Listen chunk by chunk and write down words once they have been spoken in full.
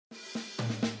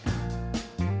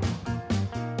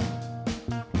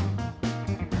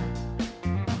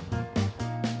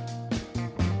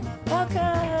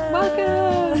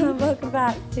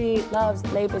back to Loves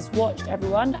Labour's Watched,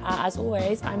 everyone. As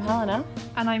always, I'm Helena.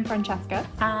 And I'm Francesca.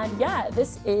 And yeah,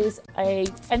 this is a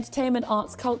entertainment,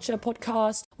 arts, culture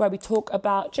podcast where we talk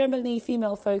about generally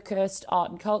female-focused art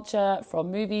and culture,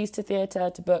 from movies to theatre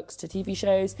to books to TV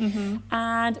shows.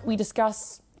 And we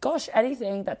discuss,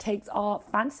 anything that takes our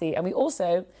fancy. And we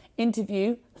also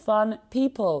interview fun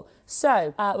people.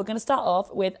 So we're going to start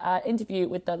off with an interview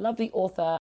with the lovely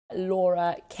author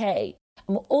Laura Kay.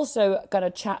 And we're also going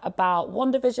to chat about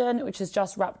WandaVision, which has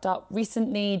just wrapped up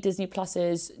recently, Disney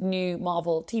Plus's new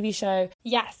Marvel TV show.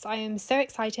 Yes, I am so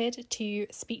excited to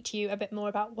speak to you a bit more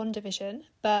about WandaVision.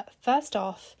 But first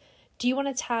off, do you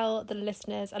want to tell the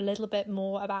listeners a little bit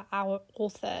more about our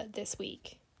author this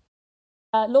week?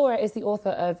 Laura is the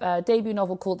author of a debut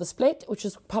novel called The Split, which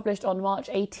was published on March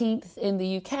 18th in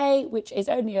the UK, which is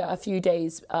only a few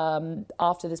days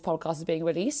after this podcast is being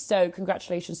released. So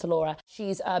congratulations to Laura.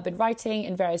 She's been writing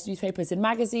in various newspapers and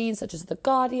magazines, such as The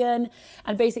Guardian.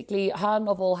 And basically, her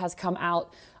novel has come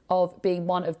out of being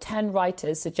one of 10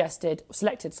 writers selected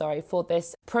for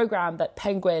this programme that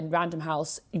Penguin Random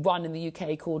House run in the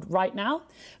UK called Right Now,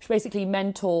 which basically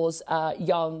mentors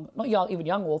young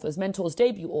authors, mentors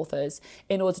debut authors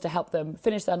in order to help them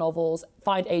finish their novels,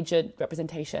 find agent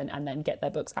representation, and then get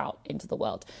their books out into the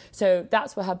world. So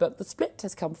that's where her book, The Split,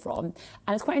 has come from.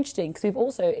 And it's quite interesting because we've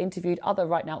also interviewed other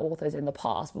Right Now authors in the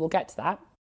past, but we'll get to that.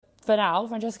 For now,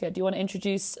 Francesca, do you want to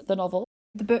introduce the novel?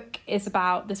 The book is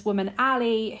about this woman,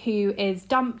 Ali, who is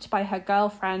dumped by her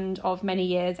girlfriend of many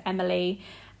years, Emily,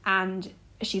 and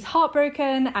she's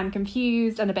heartbroken and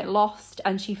confused and a bit lost,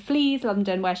 and she flees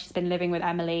London, where she's been living with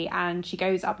Emily, and she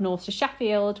goes up north to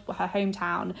Sheffield, her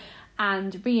hometown,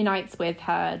 and reunites with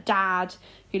her dad,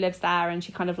 who lives there, and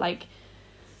she kind of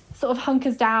sort of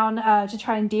hunkers down to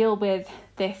try and deal with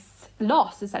this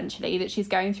loss, essentially, that she's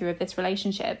going through of this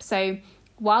relationship. So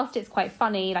whilst it's quite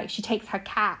funny, she takes her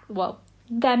cat,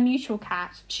 their mutual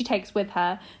cat, she takes with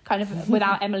her, kind of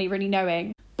without Emily really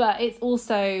knowing. But it's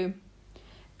also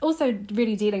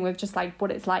really dealing with just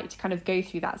what it's like to kind of go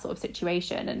through that sort of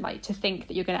situation, and to think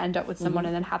that you're going to end up with someone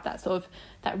and then have that sort of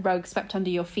that rug swept under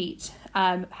your feet.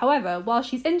 However, while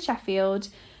she's in Sheffield,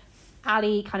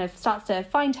 Ali kind of starts to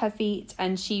find her feet,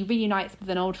 and she reunites with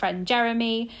an old friend,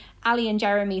 Jeremy. Ali and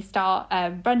Jeremy start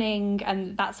running,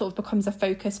 and that sort of becomes a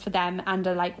focus for them and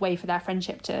a way for their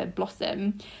friendship to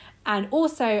blossom. And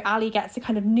also Ali gets a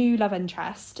kind of new love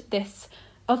interest, this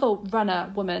other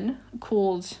runner woman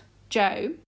called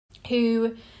Jo,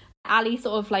 who Ali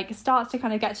sort of starts to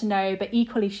kind of get to know, but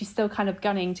equally she's still kind of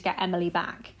gunning to get Emily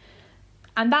back.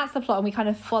 And that's the plot, and we kind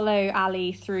of follow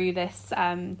Ali through this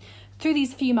through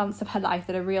these few months of her life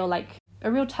that are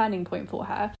a real turning point for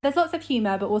her. There's lots of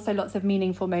humour, but also lots of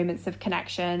meaningful moments of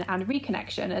connection and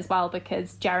reconnection as well,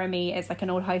 because Jeremy is an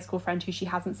old high school friend who she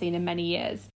hasn't seen in many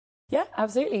years. Yeah,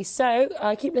 absolutely. So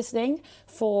keep listening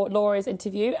for Laura's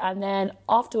interview, and then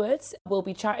afterwards we'll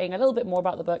be chatting a little bit more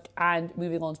about the book and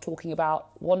moving on to talking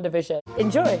about WandaVision.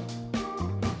 Enjoy!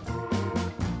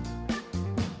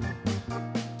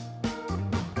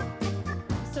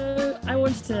 So I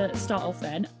wanted to start off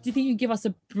then. Do you think you could give us a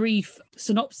brief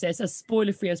synopsis, as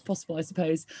spoiler-free as possible, I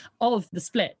suppose, of The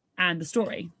Split and the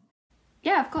story?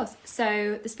 Yeah, of course.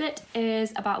 So The Split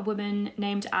is about a woman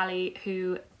named Ali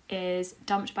who is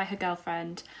dumped by her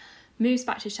girlfriend, moves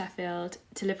back to Sheffield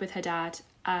to live with her dad,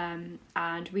 and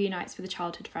reunites with a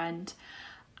childhood friend,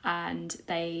 and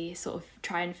they sort of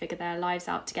try and figure their lives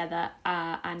out together,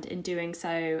 and in doing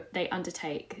so they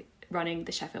undertake running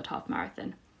the Sheffield Half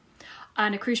Marathon.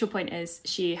 And a crucial point is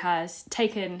she has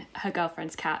taken her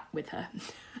girlfriend's cat with her.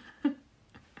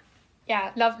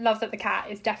 Yeah, love that the cat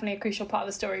is definitely a crucial part of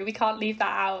the story. We can't leave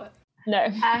that out. No.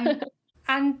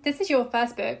 And this is your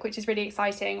first book, which is really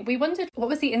exciting. We wondered, what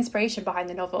was the inspiration behind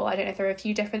the novel? I don't know if there are a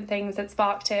few different things that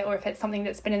sparked it, or if it's something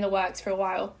that's been in the works for a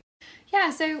while.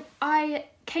 Yeah, so I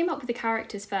came up with the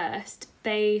characters first.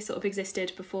 They sort of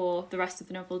existed before the rest of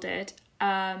the novel did,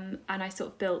 and I sort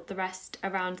of built the rest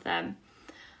around them.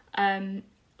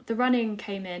 The running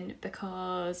came in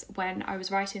because when I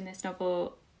was writing this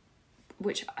novel,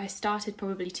 which I started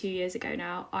probably 2 years ago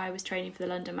now, I was training for the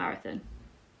London Marathon.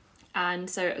 And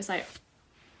so it was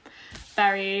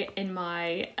very in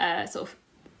my sort of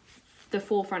the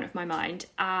forefront of my mind,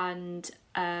 and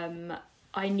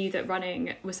I knew that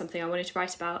running was something I wanted to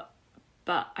write about,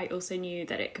 but I also knew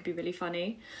that it could be really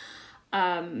funny.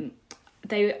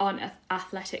 They aren't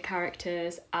athletic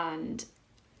characters, and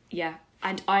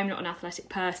I'm not an athletic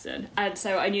person, and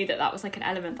so I knew that was an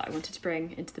element that I wanted to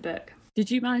bring into the book. Did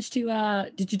you manage to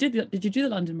did you do the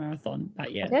London Marathon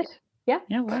that year? I did. Yeah.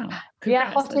 Yeah, wow.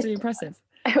 Congrats. Yeah, That's really impressive.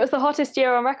 It was the hottest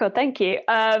year on record. Thank you.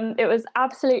 It was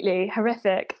absolutely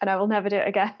horrific, and I will never do it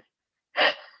again.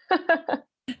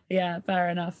 Yeah, fair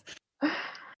enough.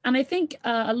 And I think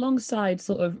alongside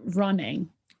sort of running,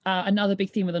 another big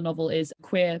theme of the novel is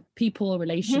queer people,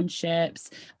 relationships,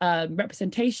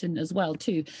 representation as well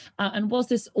too. And was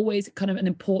this always kind of an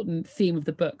important theme of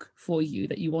the book for you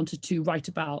that you wanted to write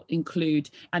about, include,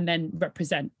 and then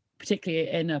represent, particularly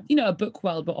in a book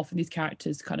world where often these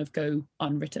characters kind of go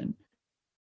unwritten?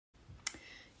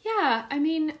 Yeah, I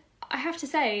mean, I have to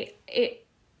say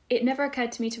it never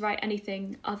occurred to me to write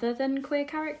anything other than queer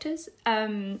characters.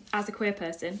 As a queer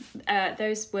person,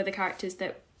 those were the characters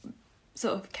that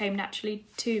sort of came naturally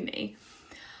to me.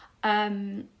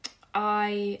 I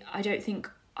don't think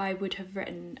I would have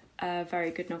written a very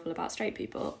good novel about straight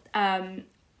people,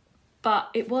 but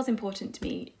it was important to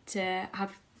me to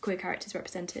have queer characters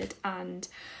represented, and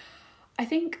I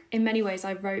think in many ways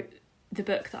I wrote the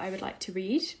book that I would like to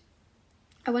read.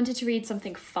 I wanted to read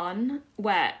something fun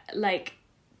where, like,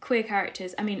 queer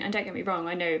characters, I mean, and don't get me wrong,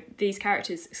 I know these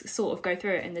characters sort of go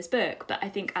through it in this book, but I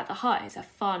think at the heart it's a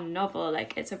fun novel.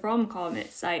 Like, it's a rom-com,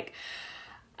 it's like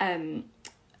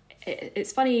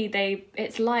it's funny,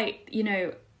 it's light, you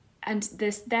know, and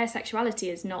their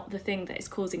sexuality is not the thing that is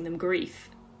causing them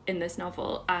grief in this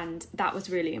novel, and that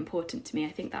was really important to me.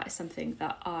 I think that is something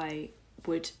that I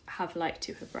would have liked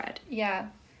to have read. Yeah.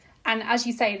 And as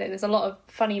you say, that there's a lot of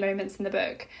funny moments in the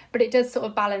book, but it does sort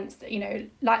of balance, you know,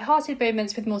 light-hearted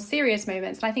moments with more serious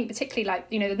moments. And I think particularly, like,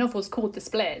 you know, the novel's called The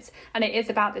Split, and it is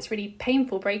about this really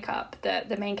painful breakup that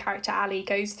the main character Ali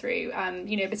goes through.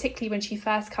 You know, particularly when she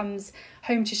first comes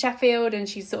home to Sheffield and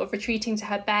she's sort of retreating to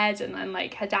her bed, and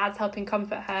like her dad's helping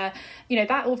comfort her. You know,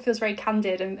 that all feels very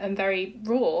candid and very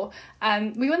raw.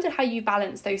 We wondered how you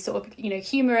balance those sort of, you know,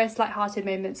 humorous, light-hearted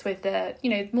moments with the,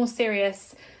 you know, more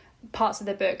serious parts of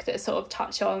the book that sort of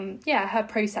touch on her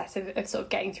process of sort of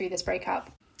getting through this breakup.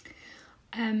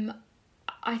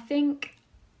 I think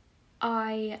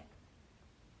I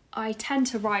tend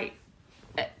to write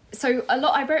I wrote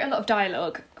a lot of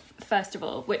dialogue, first of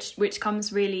all, which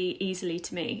comes really easily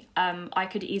to me. I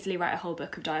could easily write a whole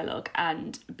book of dialogue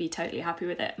and be totally happy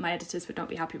with it. My editors would not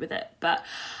be happy with it, but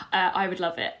I would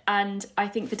love it. And I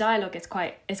think the dialogue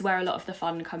is where a lot of the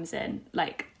fun comes in,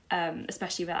 like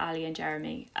especially with Ali and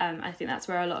Jeremy. I think that's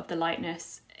where a lot of the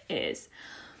lightness is.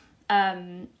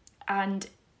 And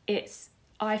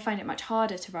I find it much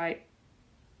harder to write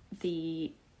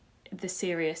the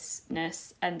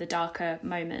seriousness and the darker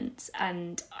moments.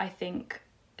 And I think,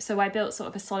 so I built sort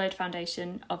of a solid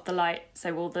foundation of the light,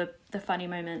 so all the funny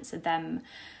moments and them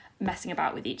messing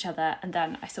about with each other, and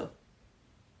then I sort of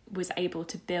was able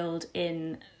to build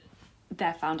in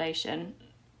their foundation,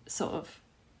 sort of,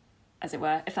 as it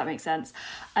were, if that makes sense.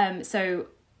 So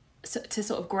to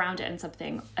sort of ground it in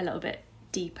something a little bit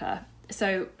deeper.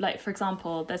 So, like, for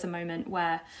example, there's a moment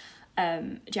where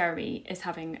Jeremy is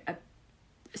having a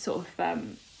sort of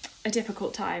a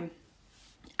difficult time,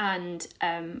 and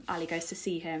Ali goes to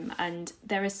see him, and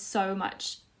there is so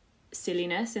much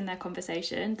silliness in their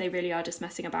conversation. They really are just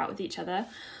messing about with each other.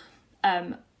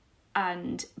 But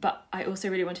I also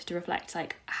really wanted to reflect,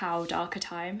 like, how dark a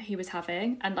time he was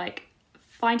having, and, like,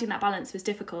 finding that balance was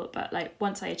difficult, but, like,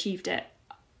 once I achieved it,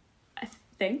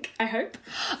 I hope,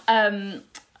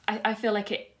 I feel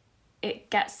like it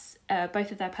gets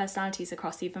both of their personalities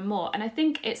across even more. And I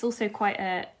think it's also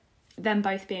quite them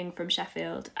both being from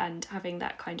Sheffield and having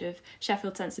that kind of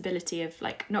Sheffield sensibility of,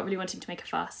 like, not really wanting to make a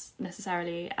fuss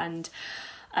necessarily, and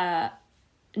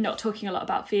not talking a lot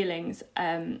about feelings.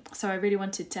 So I really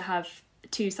wanted to have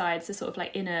two sides, a sort of,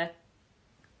 like, inner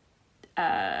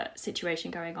situation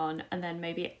going on, and then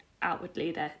maybe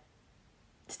outwardly they're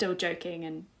still joking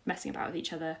and messing about with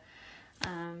each other.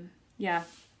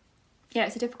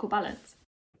 It's a difficult balance.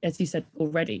 As you said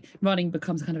already, running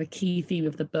becomes kind of a key theme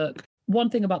of the book. One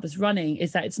thing about this running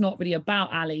is that it's not really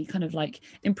about Ali kind of like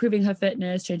improving her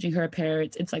fitness, changing her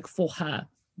appearance. It's like for her,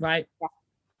 right? Yeah.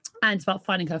 And it's about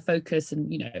finding her focus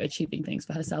and, you know, achieving things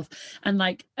for herself. And,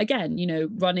 like, again, you know,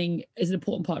 running is an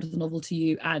important part of the novel to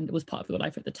you and was part of your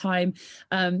life at the time.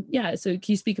 So can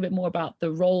you speak a bit more about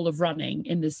the role of running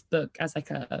in this book as, like,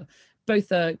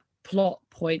 both a plot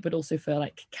point, but also for,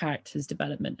 like, characters'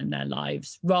 development in their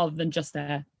lives rather than just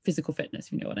their physical fitness,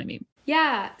 if you know what I mean?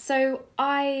 Yeah, so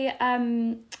I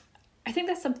think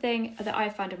there's something that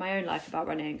I've found in my own life about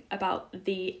running, about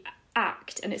the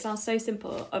act, and it sounds so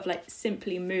simple, of, like,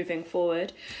 simply moving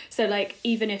forward. So, like,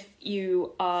 even if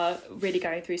you are really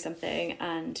going through something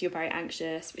and you're very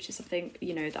anxious, which is something,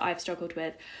 you know, that I've struggled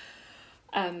with,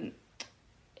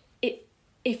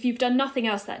 if you've done nothing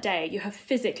else that day, you have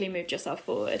physically moved yourself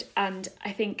forward. And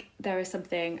I think there is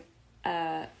something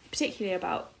particularly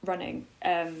about running,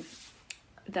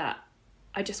 that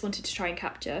I just wanted to try and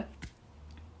capture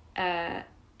that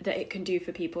it can do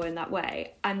for people in that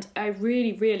way. And I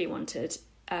really, really wanted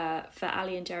for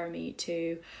Ali and Jeremy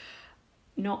to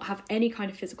not have any kind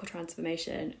of physical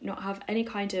transformation, not have any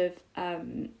kind of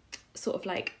sort of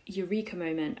like eureka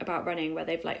moment about running where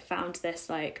they've like found this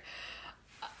like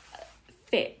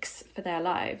fix for their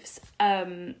lives,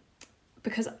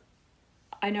 because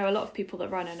I know a lot of people that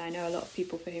run, and I know a lot of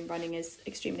people for whom running is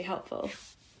extremely helpful,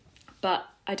 but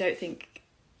I don't think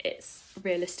it's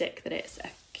realistic that it's a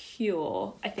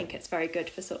cure. I think it's very good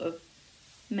for sort of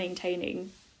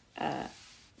maintaining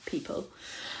people,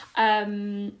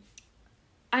 and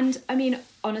I mean,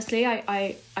 honestly,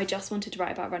 I just wanted to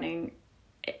write about running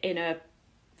in a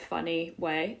funny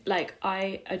way. Like,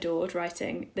 I adored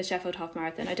writing the Sheffield Half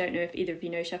Marathon. I don't know if either of you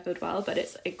know Sheffield well, but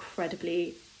it's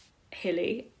incredibly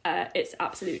hilly. It's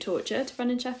absolute torture to run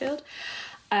in Sheffield,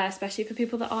 especially for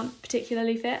people that aren't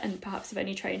particularly fit and perhaps have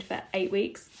only trained for 8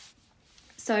 weeks.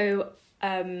 So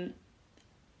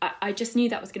I just knew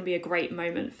that was going to be a great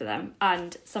moment for them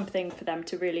and something for them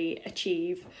to really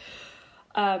achieve,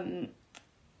 even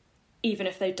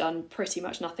if they'd done pretty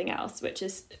much nothing else, which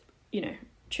is, you know,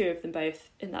 true of them both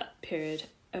in that period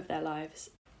of their lives.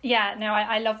 Yeah, no,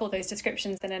 I love all those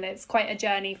descriptions, and it's quite a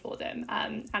journey for them,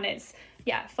 and it's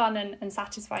fun and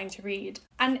satisfying to read.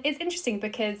 And it's interesting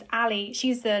because Ali,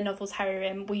 she's the novel's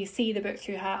heroine. We see the book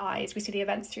through her eyes, we see the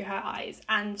events through her eyes,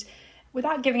 and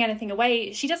without giving anything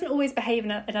away, she doesn't always behave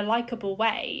in a likeable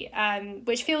way,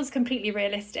 which feels completely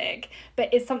realistic,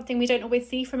 but is something we don't always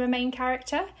see from a main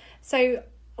character. So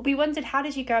we wondered, how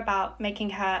did you go about making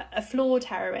her a flawed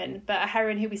heroine, but a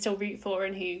heroine who we still root for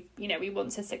and who, you know, we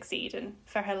want to succeed and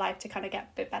for her life to kind of get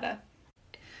a bit better?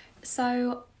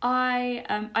 So I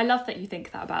love that you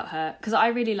think that about her, because I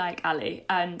really like Ali,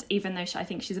 and even though I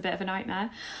think she's a bit of a nightmare.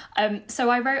 So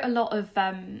I wrote a lot of,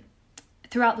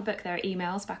 throughout the book there are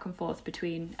emails back and forth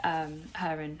between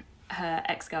her and her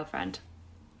ex-girlfriend.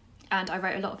 And I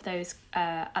wrote a lot of those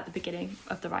at the beginning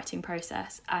of the writing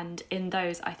process. And in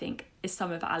those, I think, is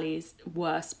some of Ali's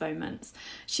worst moments.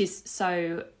 She's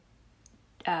so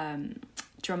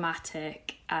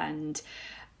dramatic and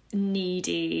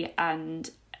needy,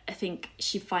 and I think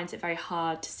she finds it very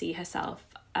hard to see herself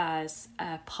as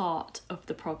a part of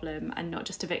the problem and not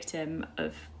just a victim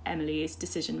of Emily's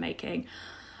decision making.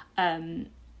 And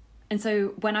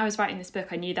so when I was writing this book,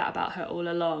 I knew that about her all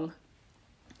along.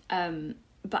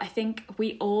 But I think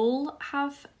we all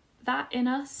have that in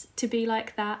us to be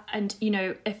like that. And, you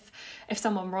know, if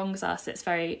someone wrongs us, it's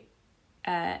very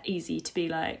easy to be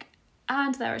like,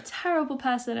 and they're a terrible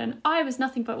person and I was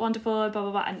nothing but wonderful, blah,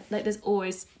 blah, blah. And like, there's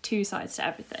always two sides to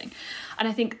everything. And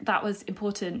I think that was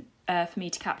important for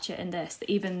me to capture in this, that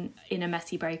even in a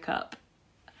messy breakup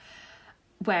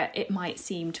where it might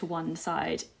seem to one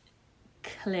side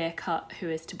clear cut who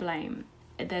is to blame,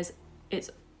 there's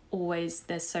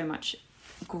so much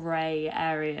grey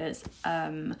areas,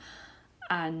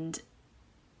 and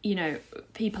you know,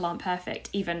 people aren't perfect,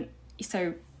 even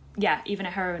a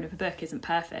heroine of a book isn't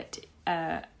perfect.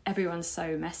 Everyone's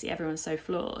so messy, everyone's so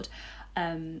flawed,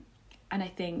 and I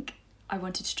think I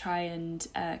wanted to try and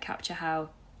capture how,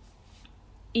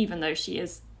 even though she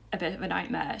is a bit of a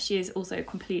nightmare, she is also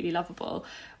completely lovable,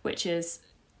 which is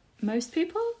most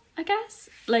people, I guess.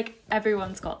 Like,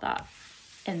 everyone's got that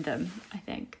in them, I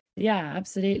think. Yeah,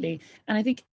 absolutely. And I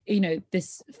think, you know,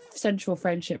 this central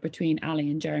friendship between Ali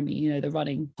and Jeremy, you know, the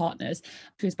running partners,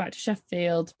 goes back to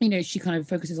Sheffield. You know, she kind of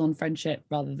focuses on friendship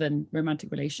rather than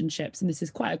romantic relationships. And this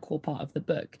is quite a core part of the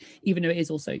book, even though it is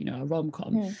also, you know, a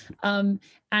rom-com.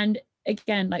 And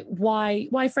again, like,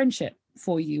 why friendship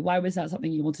for you? Why was that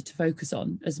something you wanted to focus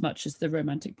on as much as the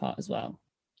romantic part as well?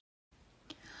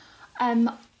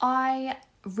 I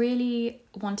really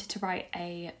wanted to write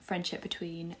a friendship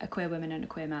between a queer woman and a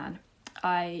queer man.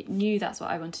 I knew that's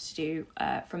what I wanted to do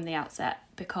from the outset,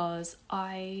 because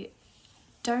I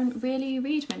don't really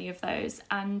read many of those,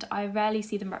 and I rarely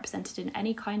see them represented in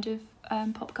any kind of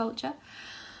pop culture,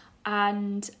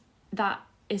 and that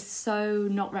is so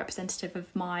not representative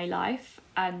of my life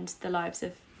and the lives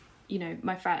of, you know,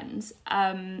 my friends,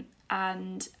 and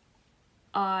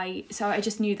I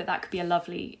just knew that could be a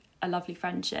lovely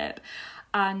friendship.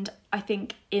 And I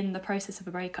think in the process of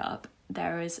a breakup,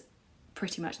 there is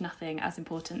pretty much nothing as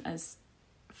important as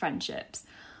friendships.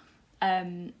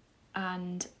 And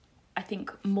I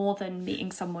think more than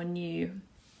meeting someone new,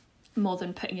 more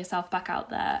than putting yourself back out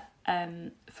there,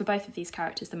 for both of these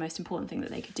characters, the most important thing that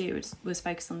they could do was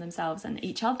focus on themselves and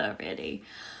each other, really.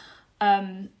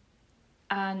 And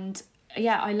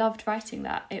yeah, I loved writing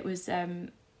that. It was,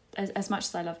 as much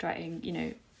as I loved writing, you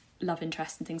know, love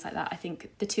interest and things like that. I think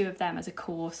the two of them as a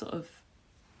core sort of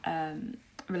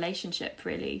relationship,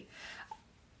 really,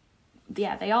 they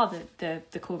are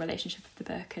the core relationship of the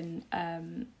book, and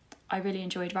I really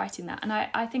enjoyed writing that. And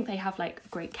I think they have like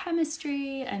great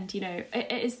chemistry, and you know,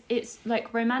 it's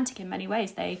like romantic in many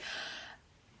ways. They,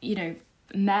 you know,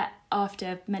 met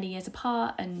after many years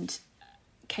apart and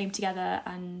came together,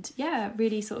 and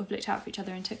really sort of looked out for each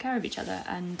other and took care of each other,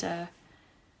 and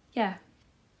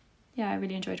I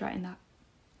really enjoyed writing that.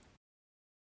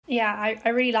 Yeah, I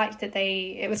really liked that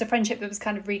it was a friendship that was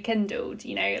kind of rekindled,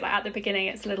 you know, like at the beginning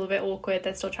it's a little bit awkward,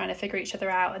 they're still trying to figure each other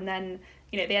out, and then,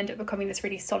 you know, they end up becoming this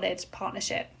really solid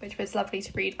partnership, which was lovely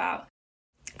to read about.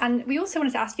 And we also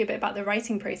wanted to ask you a bit about the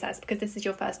writing process, because this is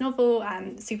your first novel,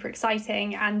 super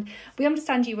exciting, and we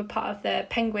understand you were part of the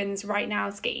Penguins Right Now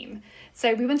scheme.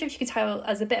 So we wonder if you could tell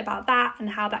us a bit about that and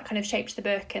how that kind of shaped the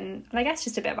book, and I guess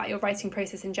just a bit about your writing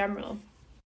process in general.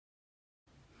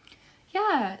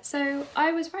 Yeah, so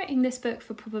I was writing this book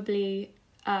for probably,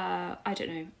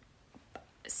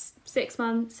 6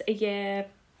 months, a year,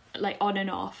 like on and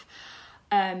off.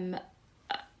 And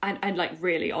like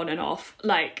really on and off.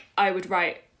 Like I would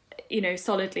write, you know,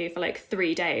 solidly for like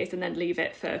 3 days and then leave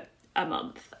it for a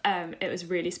month. It was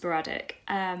really sporadic.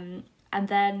 And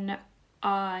then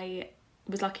I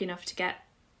was lucky enough to get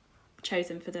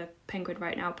chosen for the Penguin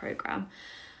Right Now programme,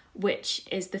 which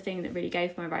is the thing that really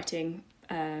gave my writing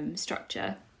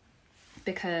structure,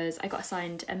 because I got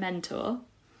assigned a mentor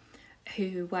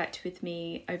who worked with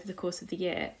me over the course of the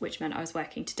year, which meant I was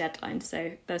working to deadlines,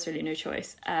 so there's really no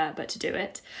choice but to do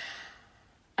it.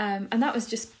 And that was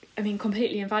just, I mean,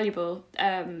 completely invaluable.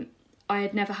 I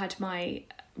had never had my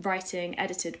writing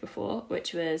edited before,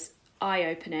 which was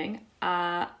eye-opening,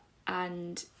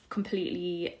 and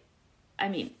completely, I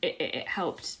mean, it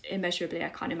helped immeasurably. I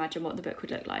can't imagine what the book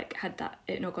would look like had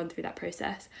it not gone through that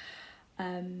process.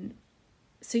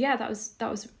 So yeah, that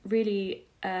was really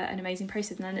an amazing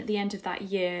process. And then at the end of that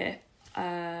year,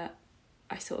 I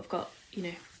sort of got, you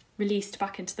know, released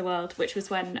back into the world, which was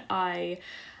when I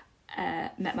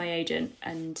met my agent,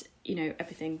 and, you know,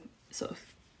 everything sort of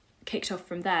kicked off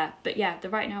from there. But yeah, the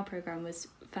Right Now programme was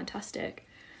fantastic.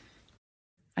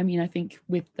 I mean, I think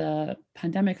with the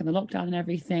pandemic and the lockdown and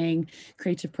everything,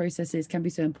 creative processes can be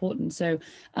so important. So,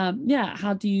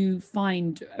 how do you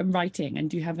find writing, and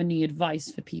do you have any advice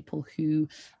for people who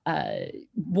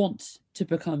want to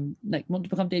become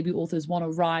debut authors, want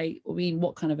to write? I mean,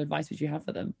 what kind of advice would you have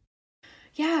for them?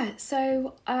 Yeah,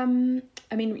 so writing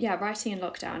in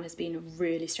lockdown has been a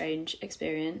really strange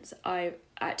experience. I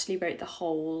actually wrote the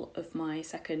whole of my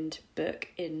second book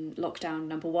in lockdown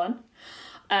number 1.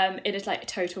 It is like a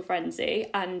total frenzy,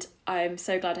 and I'm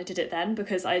so glad I did it then,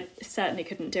 because I certainly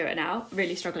couldn't do it now.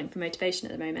 Really struggling for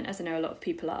motivation at the moment, as I know a lot of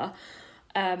people are.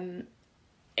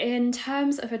 In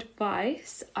terms of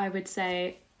advice, I would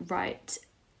say write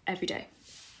every day,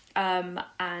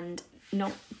 and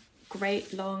not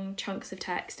great long chunks of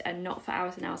text, and not for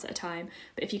hours and hours at a time.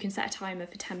 But if you can set a timer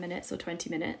for 10 minutes or 20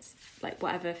 minutes, like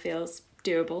whatever feels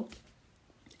doable,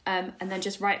 and then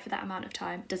just write for that amount of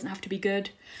time. It doesn't have to be good.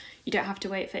 You don't have to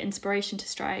wait for inspiration to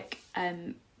strike,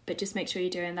 but just make sure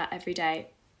you're doing that every day.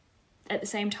 At the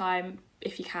same time,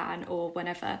 if you can, or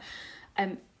whenever,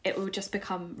 it will just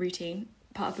become routine,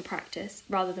 part of the practice,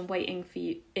 rather than waiting for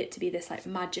it to be this like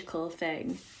magical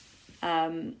thing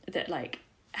that like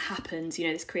happens, you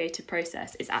know, this creative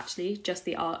process. It's actually just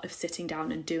the art of sitting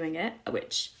down and doing it,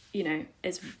 which, you know,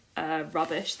 is a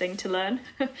rubbish thing to learn.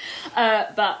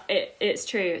 But it's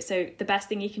true. So the best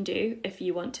thing you can do if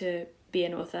you want to be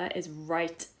an author is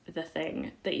write the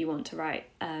thing that you want to write,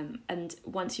 and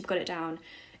once you've got it down,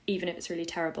 even if it's really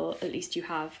terrible, at least you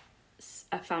have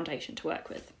a foundation to work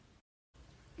with.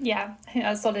 Yeah, I think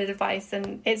that's solid advice,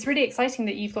 and it's really exciting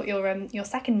that you've got your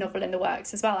second novel in the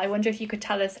works as well. I wonder if you could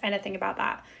tell us anything about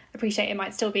that. I appreciate it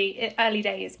might still be early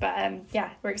days, but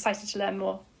we're excited to learn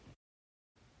more.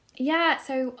 Yeah,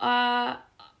 so I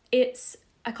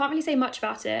can't really say much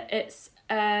about it. It's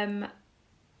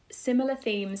similar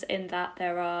themes in that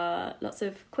there are lots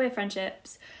of queer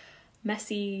friendships,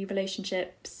 messy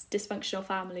relationships, dysfunctional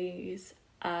families,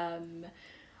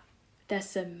 there's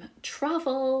some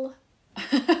travel,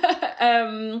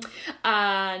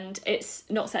 and it's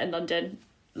not set in London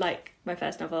like my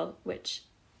first novel, which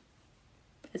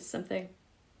is something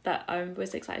that I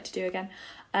was excited to do again.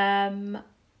 I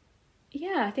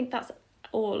think that's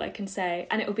all I can say,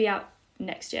 and it will be out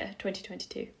next year,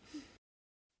 2022.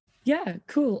 Yeah,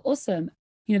 cool, awesome.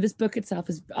 You know, this book itself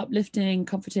is uplifting,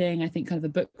 comforting. I think kind of a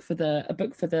book for the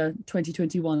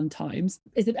 2021 times.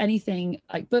 Is there anything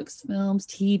like books, films,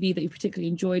 TV that you particularly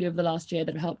enjoyed over the last year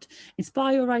that have helped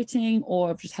inspire your writing, or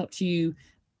have just helped you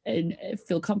and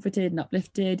feel comforted and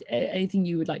uplifted? Anything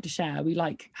you would like to share? We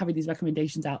like having these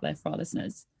recommendations out there for our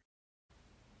listeners.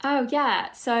 Oh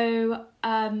yeah, so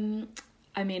I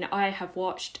mean, I have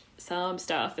watched some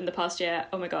stuff in the past year.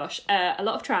 Oh my gosh, a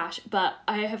lot of trash. But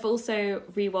I have also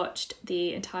rewatched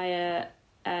the entire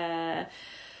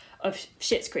of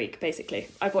Schitt's Creek. Basically,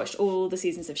 I've watched all the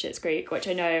seasons of Schitt's Creek, which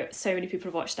I know so many people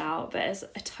have watched now, but it's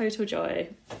a total joy.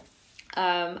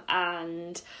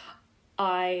 And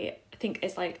I think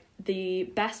it's like the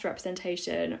best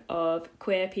representation of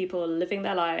queer people living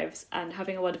their lives and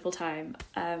having a wonderful time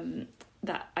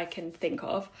that I can think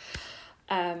of.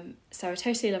 So I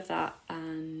totally love that.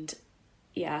 And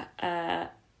yeah,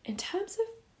 in terms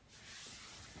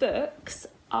of books,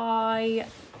 I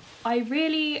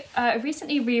really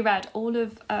recently reread all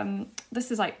of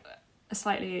this is like a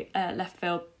slightly left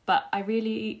field, but I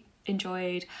really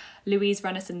enjoyed Louise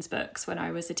Rennison's books when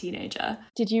I was a teenager.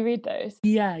 Did you read those?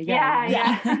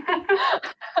 Yeah.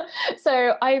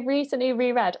 So I recently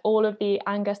reread all of the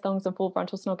Angus Thongs and Full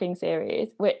Frontal Snogging series,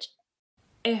 which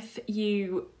if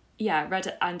you read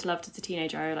it and loved as a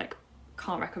teenager, I like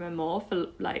can't recommend more for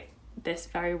like this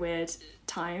very weird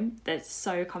time. That's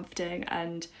so comforting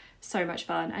and so much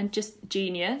fun and just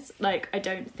genius. Like I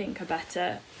don't think a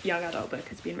better young adult book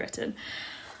has been written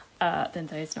than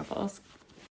those novels.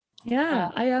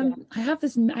 I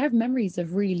have memories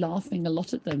of really laughing a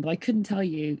lot at them, but I couldn't tell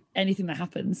you anything that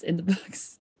happens in the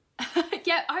books.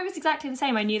 Yeah, I was exactly the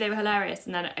same. I knew they were hilarious,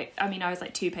 and then I was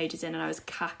like 2 pages in and I was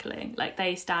cackling. Like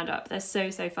they stand up, they're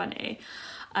so funny.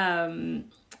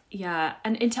 And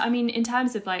in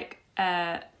terms of like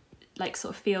sort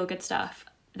of feel good stuff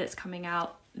that's coming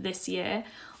out this year,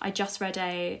 I just read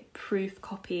a proof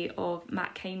copy of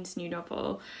Matt Cain's new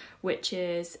novel, which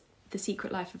is The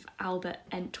Secret Life of Albert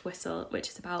Entwistle, which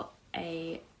is about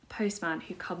a postman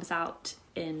who comes out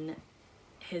in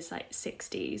his like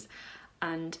 60s,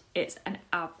 and it's an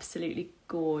absolutely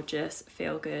gorgeous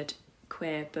feel-good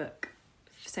queer book.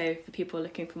 So for people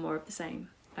looking for more of the same,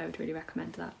 I would really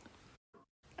recommend that.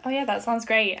 Oh yeah, that sounds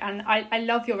great. And I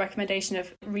love your recommendation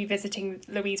of revisiting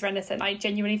Louise Rennison. I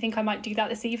genuinely think I might do that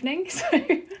this evening. So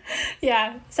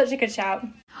yeah, such a good shout.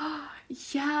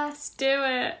 Yes, do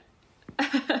it.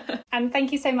 And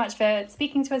thank you so much for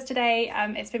speaking to us today.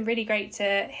 It's been really great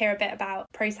to hear a bit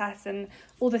about process and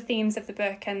all the themes of the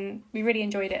book, and we really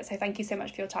enjoyed it. So thank you so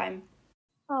much for your time.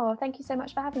 Oh, thank you so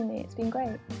much for having me. It's been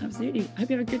great. Absolutely. I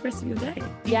hope you have a good rest of your day.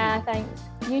 Yeah, thanks.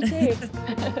 You too.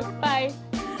 Bye.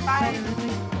 Bye.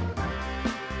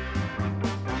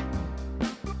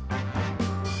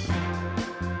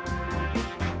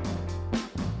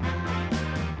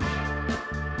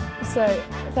 So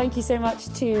thank you so much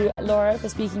to Laura for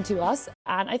speaking to us.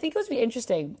 And I think it was really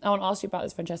interesting. I want to ask you about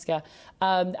this, Francesca,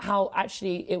 how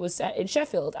actually it was set in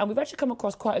Sheffield. And we've actually come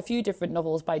across quite a few different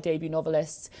novels by debut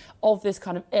novelists of this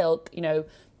kind of ilk, the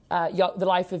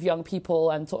life of young people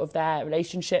and sort of their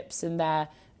relationships and their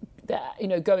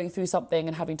going through something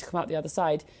and having to come out the other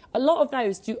side. A lot of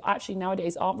those do actually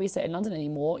nowadays aren't reset in London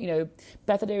anymore.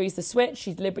 Beth O'Leary's The Switch,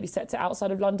 she deliberately sets it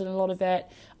outside of London, a lot of it.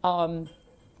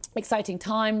 Exciting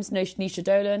Times, Nisha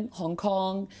Dolan, Hong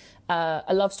Kong,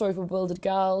 A Love Story for Bewildered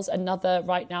Girls, another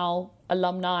right now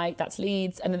alumni, that's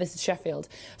Leeds, and then this is Sheffield.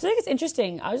 So I think it's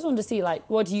interesting. I just wanted to see,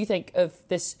 what do you think of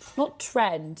this, not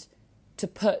trend to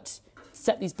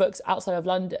set these books outside of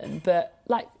London, but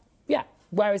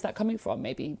where is that coming from?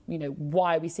 Maybe,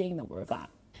 why are we seeing more of that?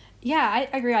 Yeah, I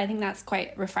agree. I think that's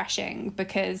quite refreshing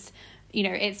because,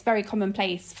 it's very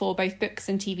commonplace for both books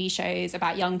and TV shows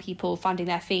about young people finding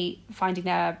their feet, finding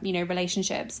their,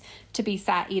 relationships to be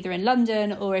set either in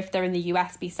London or if they're in the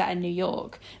US, be set in New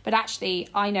York. But actually,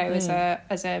 I know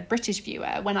as a British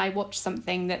viewer, when I watch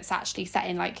something that's actually set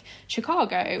in like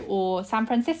Chicago or San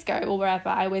Francisco or wherever,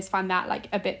 I always find that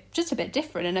a bit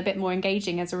different and a bit more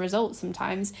engaging as a result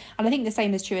sometimes. And I think the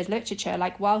same is true as literature.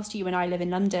 Like whilst you and I live in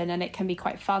London and it can be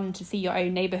quite fun to see your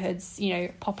own neighbourhoods,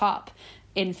 pop up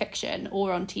in fiction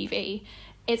or on TV,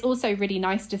 it's also really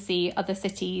nice to see other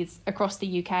cities across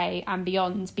the UK and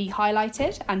beyond be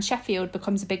highlighted, and Sheffield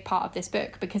becomes a big part of this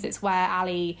book because it's where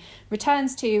Ali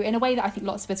returns to in a way that I think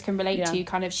lots of us can relate to.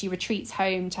 Kind of she retreats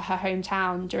home to her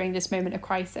hometown during this moment of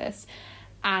crisis,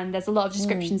 and there's a lot of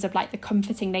descriptions of the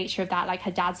comforting nature of that, like her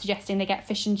dad suggesting they get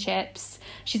fish and chips,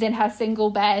 she's in her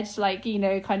single bed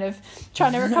kind of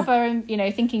trying to recover and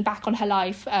thinking back on her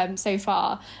life so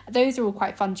far. Those are all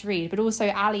quite fun to read, but also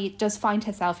Ali does find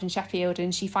herself in Sheffield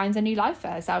and she finds a new life for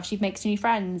herself. She makes new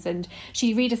friends and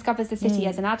she rediscovers the city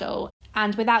as an adult,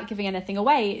 and without giving anything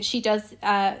away, she does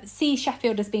see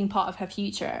Sheffield as being part of her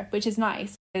future, which is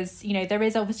nice because there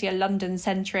is obviously a London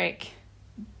centric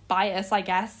bias, I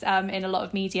guess, in a lot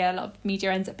of media. A lot of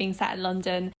media ends up being set in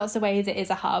London. Lots of ways it is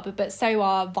a hub, but so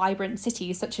are vibrant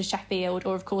cities such as Sheffield,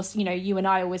 or of course, you know, you and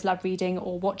I always love reading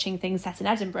or watching things set in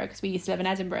Edinburgh because we used to live in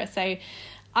Edinburgh. So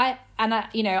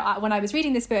when I was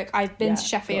reading this book, I've been to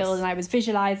Sheffield and I was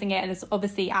visualising it, and it's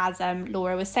obviously, as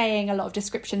Laura was saying, a lot of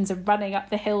descriptions of running up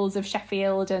the hills of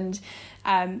Sheffield, and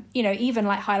you know, even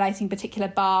like highlighting particular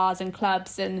bars and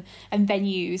clubs and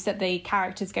venues that the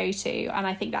characters go to. And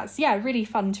I think that's really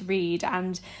fun to read.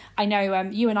 And I know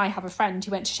you and I have a friend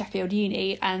who went to Sheffield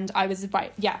Uni, and I was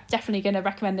definitely going to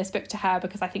recommend this book to her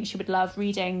because I think she would love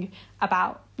reading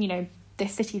about, you know,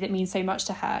 this city that means so much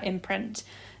to her in print.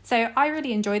 So I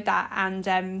really enjoyed that. And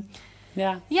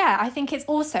I think it's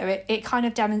also it kind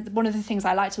of one of the things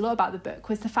I liked a lot about the book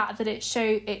was the fact that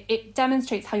it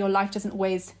demonstrates how your life doesn't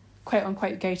always quote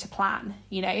unquote go to plan.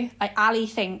 You know, like Ali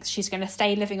thinks she's going to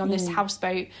stay living on this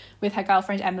houseboat with her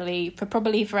girlfriend Emily for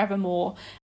probably forevermore.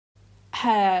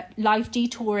 Her life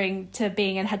detouring to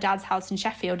being in her dad's house in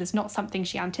Sheffield is not something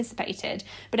she anticipated,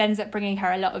 but ends up bringing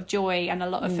her a lot of joy and a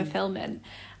lot of fulfillment.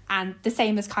 And the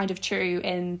same is kind of true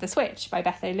in The Switch by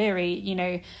Beth O'Leary. You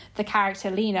know, the character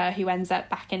Lena, who ends up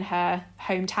back in her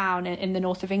hometown in the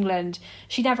north of England,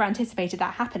 she never anticipated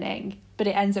that happening, but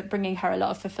it ends up bringing her a lot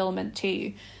of fulfillment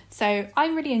too. So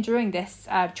I'm really enjoying this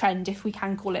trend, if we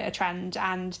can call it a trend.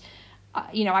 And,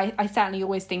 you know, I certainly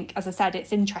always think, as I said,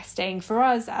 it's interesting for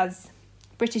us as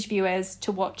British viewers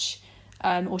to watch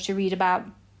or to read about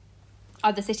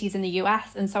other cities in the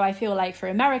US. And so I feel like for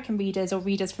American readers or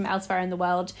readers from elsewhere in the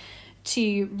world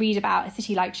to read about a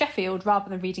city like Sheffield rather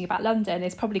than reading about London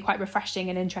is probably quite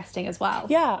refreshing and interesting as well.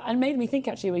 Yeah, and made me think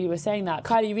actually when you were saying that,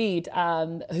 Kylie Reid,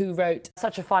 who wrote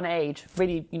Such a Fun Age,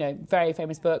 really, you know, very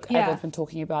famous book, everyone's been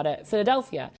talking about it,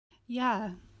 Philadelphia.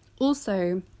 Yeah.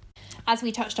 Also, as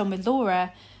we touched on with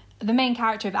Laura, the main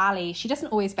character of Ali, she doesn't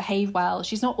always behave well,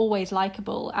 she's not always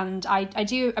likeable, and I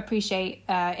do appreciate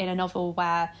in a novel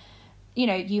where, you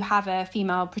know, you have a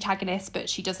female protagonist, but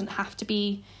she doesn't have to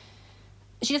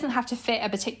fit a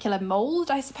particular mold,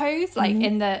 I suppose. Like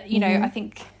in the, you know, I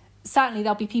think certainly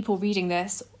there'll be people reading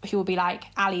this who will be like,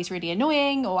 Ali's really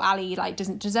annoying, or Ali like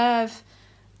doesn't deserve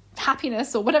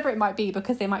happiness, or whatever it might be,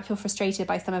 because they might feel frustrated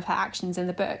by some of her actions in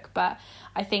the book. But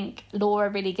I think Laura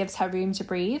really gives her room to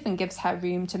breathe and gives her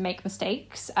room to make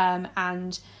mistakes,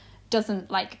 and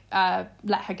doesn't let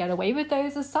her get away with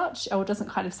those as such, or doesn't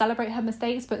kind of celebrate her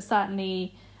mistakes, but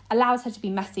certainly allows her to be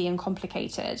messy and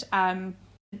complicated.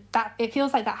 That it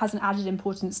feels like that has an added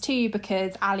importance too,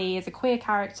 because Ali is a queer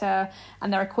character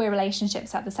and there are queer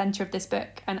relationships at the centre of this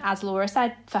book. And as Laura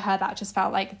said, for her that just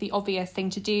felt like the obvious thing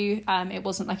to do. It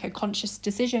wasn't like a conscious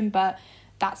decision, but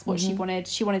that's what she wanted.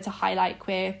 She wanted to highlight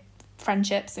queer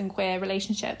friendships and queer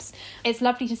relationships. It's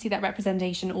lovely to see that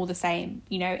representation all the same.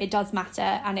 You know, it does matter,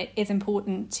 and it is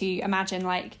important to imagine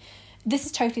like this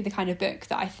is totally the kind of book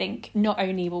that I think not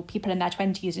only will people in their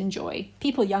 20s enjoy,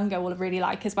 people younger will really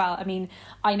like as well. I mean,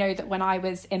 I know that when I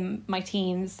was in my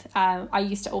teens, I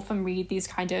used to often read these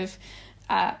kind of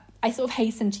I sort of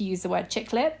hasten to use the word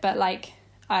chick lit, but like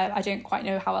I don't quite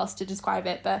know how else to describe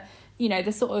it, but you know,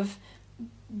 the sort of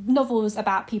novels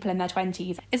about people in their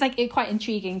 20s, it's like quite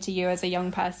intriguing to you as a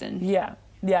young person. Yeah,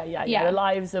 the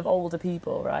lives of older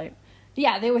people, right?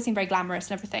 Yeah, they always seem very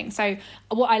glamorous and everything. So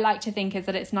what I like to think is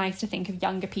that it's nice to think of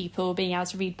younger people being able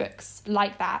to read books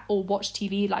like that or watch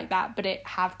TV like that, but it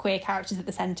have queer characters at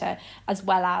the centre as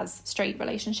well as straight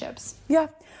relationships. Yeah,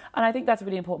 and I think that's a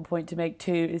really important point to make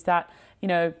too, is that, you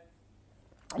know,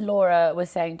 Laura was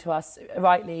saying to us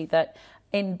rightly that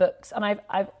in books, and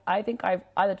I think I've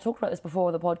either talked about this before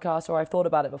on the podcast or I've thought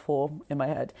about it before in my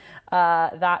head,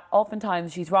 that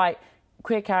oftentimes she's right,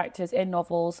 queer characters in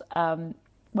novels,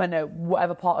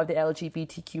 whatever part of the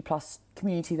LGBTQ plus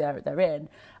community they're in,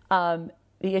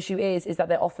 the issue is that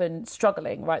they're often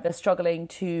struggling, right? They're struggling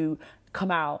to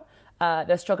come out,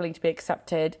 they're struggling to be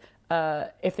accepted.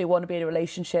 If they want to be in a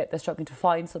relationship, they're struggling to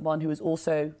find someone who is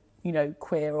also, you know,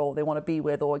 queer, or they want to be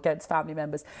with, or against family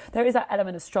members. There is that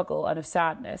element of struggle and of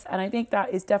sadness. And I think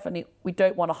that is definitely, we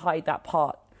don't want to hide that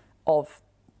part of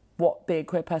what being a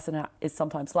queer person is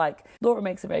sometimes like. Laura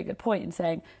makes a very good point in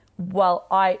saying, well,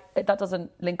 that doesn't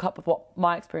link up with what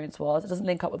my experience was. It doesn't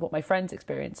link up with what my friends'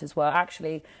 experiences were.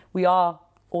 Actually, we are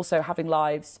also having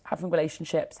lives, having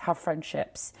relationships, have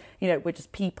friendships. You know, we're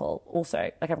just people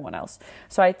also, like everyone else.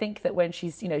 So I think that when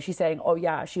she's saying, oh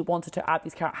yeah, she wanted to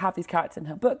have these characters in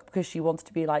her book because she wanted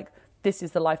to be like, this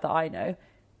is the life that I know.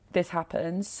 This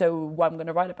happens, so I'm going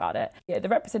to write about it. Yeah, the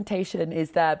representation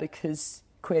is there because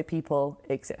queer people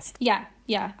exist. Yeah,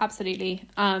 absolutely.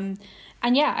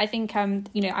 And yeah, I think,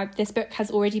 this book has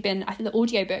already been, I think the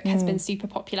audiobook has been super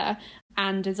popular.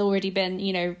 and has already been,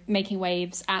 you know, making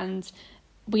waves. And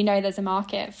we know there's a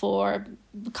market for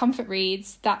comfort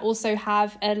reads that also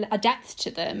have a depth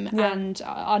to them and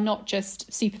are not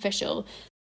just superficial.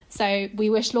 So we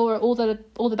wish Laura all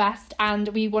the best, and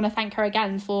we want to thank her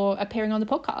again for appearing on the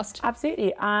podcast.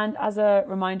 Absolutely. And as a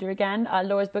reminder again,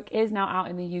 Laura's book is now out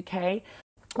in the UK,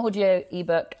 audio,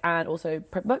 ebook, and also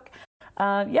print book.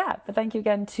 But thank you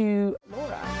again to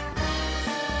Laura.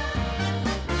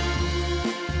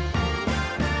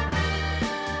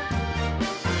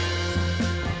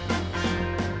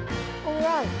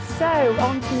 So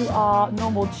on to our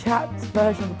normal chat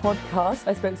version of the podcast.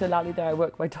 I spoke so loudly there I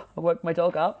woke my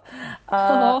dog up.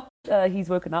 He's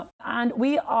woken up. And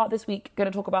we are this week going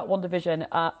to talk about WandaVision,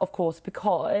 of course,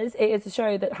 because it is a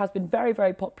show that has been very,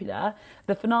 very popular.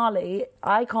 The finale,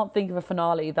 I can't think of a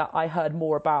finale that I heard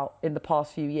more about in the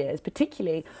past few years,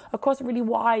 particularly across a really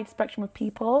wide spectrum of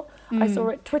people. I saw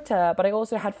it on Twitter, but I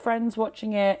also had friends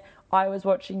watching it. I was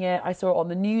watching it. I saw it on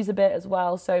the news a bit as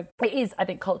well. So it is, I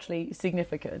think, culturally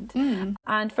significant.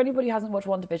 And for anybody who hasn't watched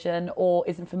WandaVision or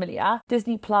isn't familiar,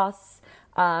 Disney Plus,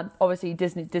 obviously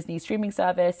Disney streaming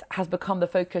service, has become the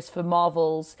focus for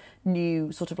Marvel's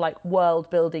new sort of like world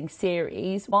building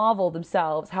series. Marvel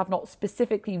themselves have not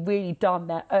specifically really done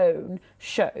their own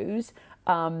shows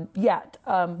yet.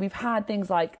 We've had things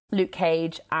like Luke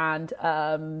Cage and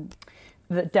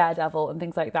the Daredevil and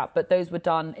things like that, but those were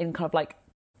done in kind of like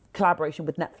collaboration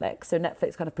with Netflix, so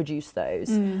Netflix kind of produced those.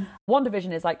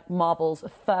 WandaVision is like Marvel's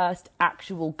first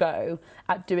actual go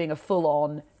at doing a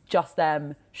full-on just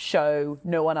them show,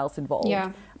 no one else involved,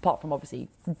 apart from obviously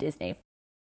Disney.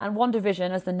 And WandaVision,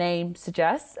 as the name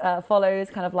suggests, follows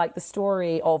kind of like the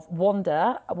story of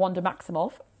Wanda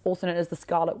Maximoff, also known as the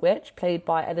Scarlet Witch, played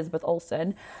by Elizabeth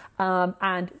Olsen,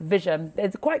 and Vision.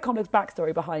 There's a quite complex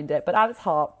backstory behind it, but at its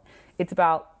heart, it's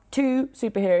about two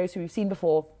superheroes who we've seen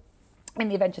before in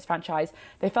the Avengers franchise.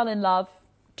 They fell in love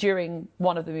during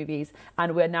one of the movies,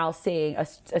 and we're now seeing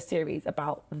a series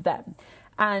about them.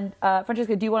 And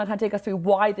Francesca, do you want to kind of take us through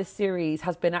why this series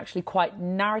has been actually quite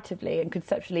narratively and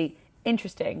conceptually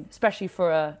interesting, especially for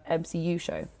a MCU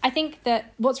show? I think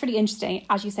that what's really interesting,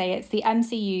 as you say, it's the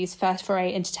MCU's first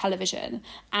foray into television,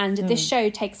 and this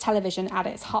show takes television at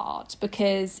its heart,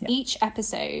 because each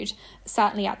episode,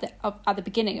 certainly at the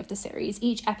beginning of the series,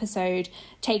 each episode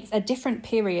takes a different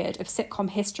period of sitcom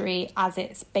history as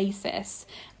its basis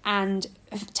and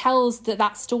tells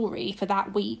that story for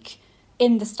that week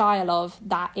in the style of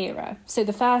that era. So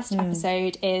the first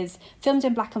episode is filmed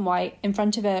in black and white in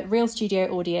front of a real studio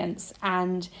audience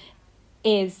and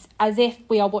is as if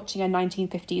we are watching a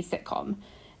 1950s sitcom.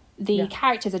 The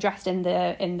characters are dressed in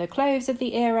the clothes of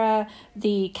the era.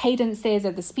 The cadences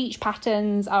of the speech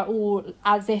patterns are all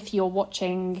as if you're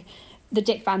watching the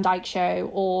Dick Van Dyke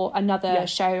Show or another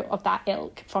show of that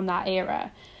ilk from that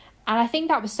era. And I think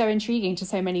that was so intriguing to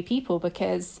so many people,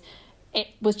 because it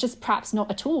was just perhaps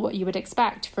not at all what you would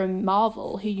expect from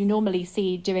Marvel, who you normally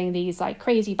see doing these like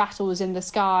crazy battles in the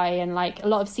sky and like a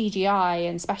lot of CGI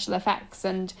and special effects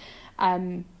and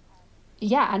and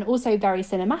also very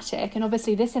cinematic. And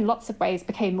obviously this in lots of ways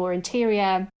became more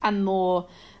interior and more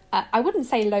I wouldn't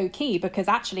say low key, because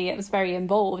actually it was very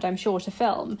involved, I'm sure, to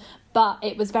film, but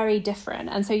it was very different.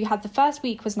 And so you had the first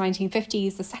week was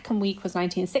 1950s, the second week was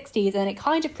 1960s, and it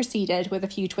kind of proceeded with a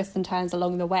few twists and turns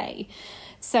along the way.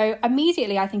 So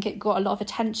immediately I think it got a lot of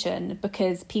attention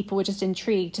because people were just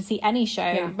intrigued to see any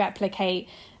show replicate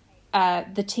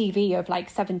the TV of like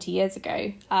 70 years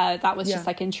ago. That was just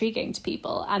like intriguing to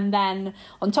people. And then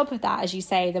on top of that, as you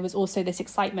say, there was also this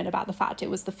excitement about the fact it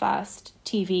was the first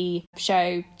TV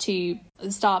show to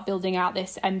start building out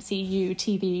this MCU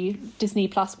TV Disney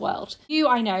Plus world. You,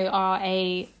 I know, are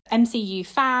a MCU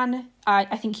fan.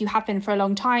 I think you have been for a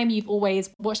long time. You've always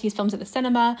watched these films at the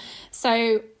cinema.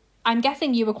 So I'm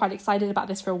guessing you were quite excited about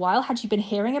this for a while. Had you been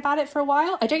hearing about it for a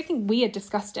while? I don't think we had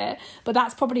discussed it, but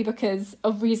that's probably because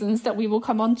of reasons that we will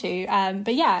come on to.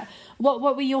 But yeah, what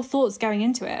were your thoughts going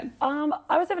into it? I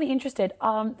was definitely interested.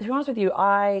 To be honest with you,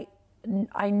 I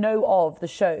know of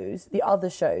the other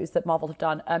shows that Marvel have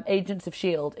done. Agents of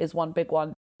S.H.I.E.L.D. is one big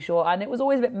one, sure. And it was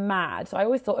always a bit mad. So I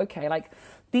always thought, okay, like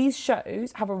these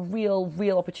shows have a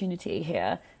real opportunity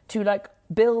here to like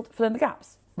fill in the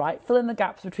gaps. Right, fill in the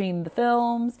gaps between the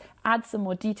films, add some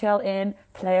more detail in,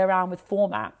 play around with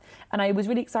format. And I was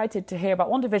really excited to hear about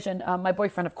WandaVision. My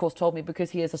boyfriend, of course, told me,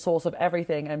 because he is a source of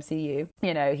everything MCU.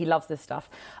 You know, he loves this stuff.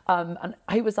 And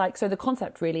he was like, so the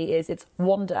concept really is it's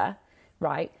Wanda,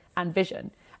 right, and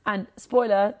Vision. And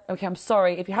spoiler, okay, I'm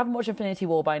sorry, if you haven't watched Infinity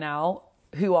War by now,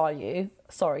 who are you?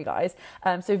 Sorry, guys.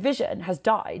 So Vision has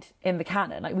died in the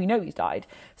canon. Like, we know he's died.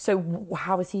 So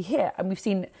how is he here? And we've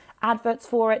seen adverts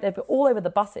for it. They've been all over the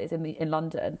buses in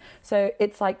London. So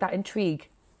it's like that intrigue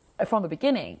from the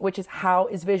beginning, which is, how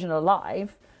is Vision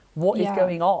alive? What is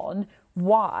going on?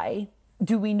 Why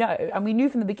do we know? And we knew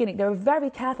from the beginning. They were very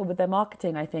careful with their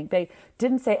marketing, I think. They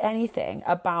didn't say anything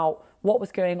about what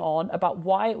was going on, about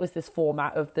why it was this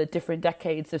format of the different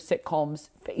decades of sitcoms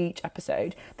for each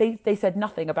episode. They said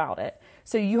nothing about it.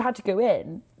 So you had to go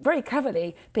in very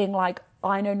cleverly being like,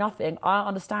 I know nothing. I don't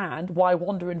understand why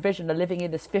Wanda and Vision are living in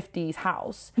this 50s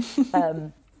house.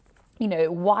 You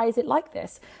know, why is it like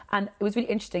this? And it was really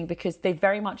interesting because they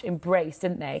very much embraced,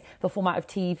 didn't they, the format of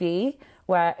TV,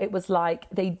 where it was like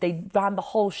they ran the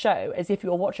whole show as if you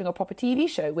were watching a proper TV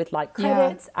show with like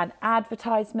credits and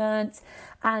advertisements.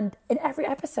 And in every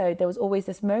episode, there was always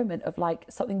this moment of like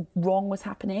something wrong was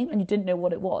happening and you didn't know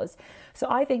what it was. So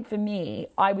I think for me,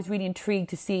 I was really intrigued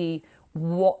to see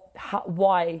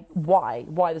why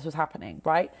this was happening,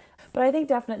 right? But I think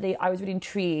definitely I was really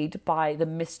intrigued by the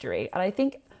mystery. And I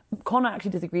think Connor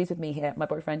actually disagrees with me here, my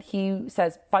boyfriend. He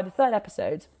says by the third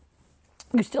episode,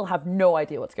 you still have no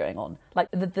idea what's going on. Like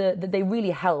they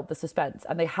really held the suspense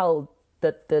and they held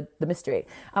the mystery.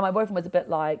 And my boyfriend was a bit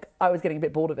like, I was getting a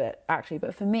bit bored of it actually.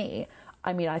 But for me,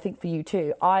 I mean, I think for you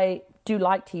too, I do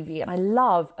like TV and I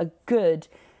love a good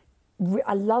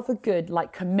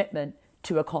like commitment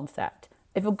to a concept.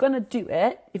 If you're going to do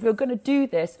it, if you're going to do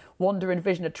this Wanda and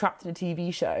Vision are trapped in a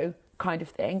TV show kind of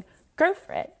thing, go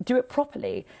for it. Do it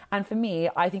properly. And for me,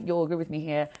 I think you'll agree with me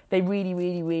here. They really,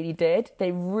 really, really did.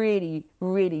 They really,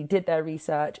 really did their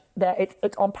research.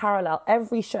 It's on parallel.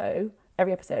 Every show,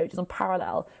 every episode is on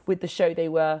parallel with the show they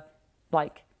were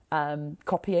like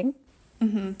copying.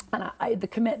 Mm-hmm. And the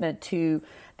commitment to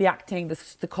the acting,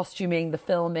 the costuming, the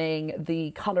filming,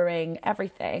 the colouring,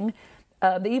 everything.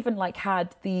 They even like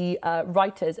had the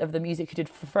writers of the music who did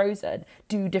for Frozen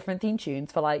do different theme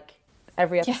tunes for like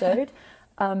every episode.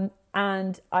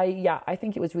 And I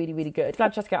think it was really, really good.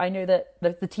 Francesca, I know that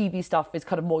the TV stuff is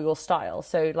kind of more your style.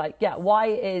 So like,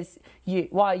 why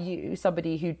are you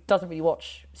somebody who doesn't really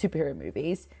watch superhero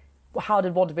movies? How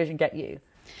did WandaVision get you?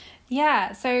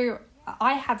 Yeah, so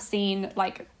I have seen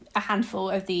like a handful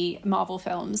of the Marvel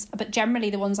films, but generally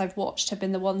the ones I've watched have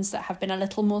been the ones that have been a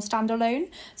little more standalone,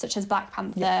 such as Black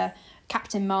Panther,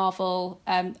 Captain Marvel,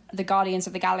 the Guardians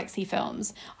of the Galaxy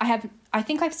films. I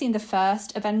think I've seen the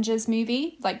first Avengers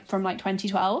movie, like from like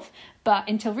 2012, but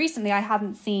until recently I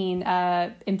hadn't seen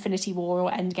Infinity War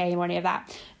or Endgame or any of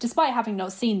that. Despite having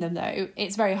not seen them though,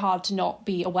 it's very hard to not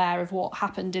be aware of what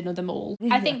happened in them all.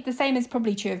 Yeah. I think the same is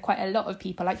probably true of quite a lot of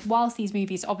people. Like, whilst these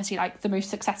movies are obviously like the most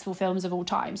successful films of all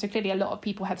time, so clearly a lot of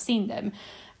people have seen them,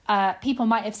 people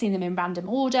might have seen them in random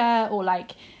order or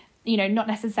like, you know, not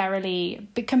necessarily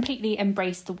but completely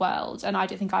embrace the world. And I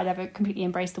don't think I'd ever completely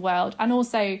embrace the world. And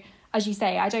also, as you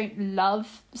say, I don't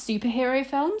love superhero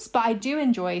films, but I do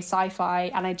enjoy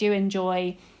sci-fi and I do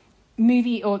enjoy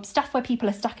movie or stuff where people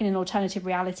are stuck in an alternative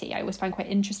reality. I always find quite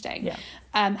interesting. Yeah.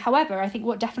 However, I think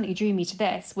what definitely drew me to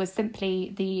this was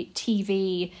simply the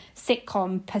TV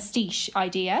sitcom pastiche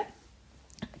idea,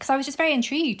 because I was just very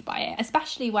intrigued by it,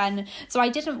 especially so I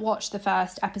didn't watch the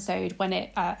first episode when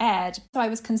it aired. So I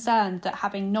was concerned that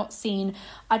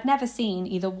I'd never seen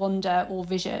either Wanda or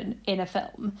Vision in a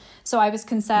film. So I was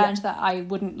concerned that I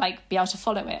wouldn't like be able to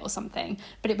follow it or something.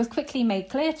 But it was quickly made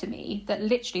clear to me that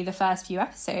literally the first few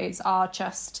episodes are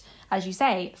just, as you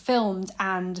say, filmed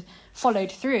and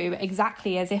followed through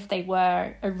exactly as if they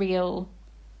were a real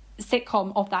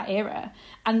sitcom of that era.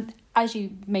 And as you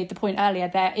made the point earlier,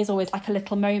 there is always like a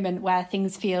little moment where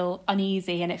things feel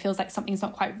uneasy and it feels like something's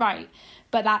not quite right.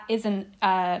 But that isn't,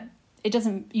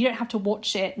 you don't have to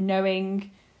watch it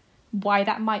knowing why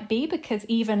that might be, because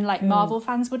even like Marvel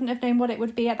fans wouldn't have known what it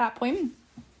would be at that point.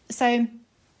 So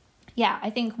yeah, I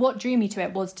think what drew me to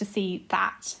it was to see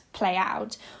that play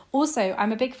out. Also,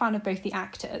 I'm a big fan of both the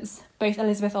actors, both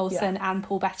Elizabeth Olsen and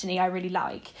Paul Bettany I really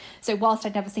like. So whilst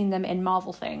I'd never seen them in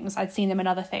Marvel things, I'd seen them in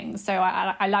other things. So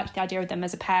I liked the idea of them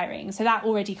as a pairing. So that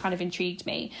already kind of intrigued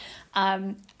me.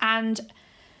 And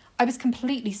I was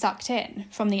completely sucked in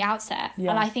from the outset. Yeah.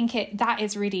 And I think that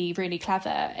is really, really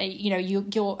clever. You know,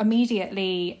 you're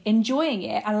immediately enjoying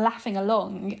it and laughing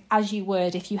along as you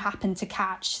would if you happened to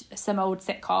catch some old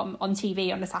sitcom on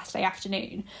TV on a Saturday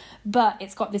afternoon. But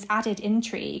it's got this added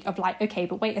intrigue of like, okay,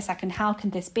 but wait a second, how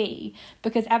can this be?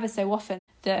 Because ever so often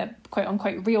the quote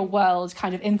unquote real world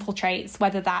kind of infiltrates,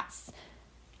 whether that's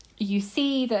you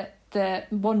see that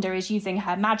that Wanda is using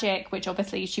her magic, which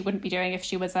obviously she wouldn't be doing if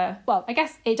she was I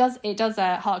guess it does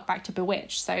hark back to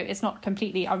Bewitched, so it's not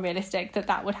completely unrealistic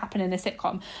that would happen in a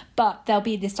sitcom, but there'll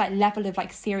be this like level of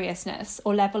like seriousness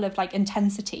or level of like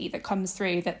intensity that comes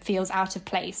through that feels out of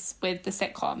place with the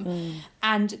sitcom.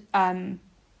 And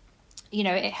you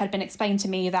know, it had been explained to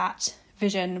me that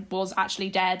Vision was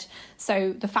actually dead,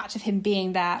 so the fact of him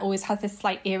being there always has this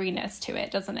slight eeriness to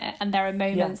it, doesn't it? And there are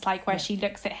moments like where she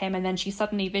looks at him and then she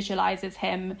suddenly visualizes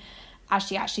him as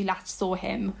she actually last saw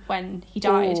him when he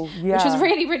died. Which was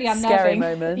really, really unnerving. Scary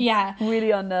moment. Yeah,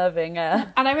 really unnerving.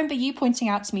 And I remember you pointing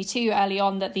out to me too early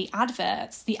on that the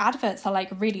adverts are like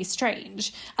really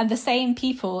strange, and the same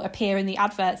people appear in the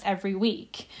adverts every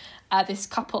week, this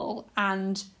couple,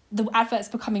 and the adverts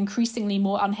become increasingly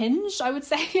more unhinged, I would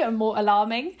say, and more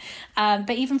alarming.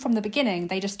 But even from the beginning,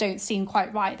 they just don't seem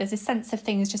quite right. There's a sense of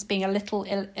things just being a little,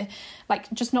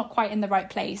 just not quite in the right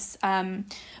place.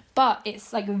 But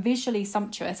it's like visually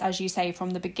sumptuous, as you say,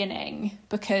 from the beginning,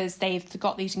 because they've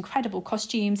got these incredible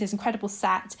costumes, this incredible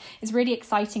set. It's really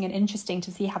exciting and interesting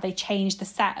to see how they change the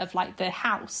set of like the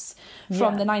house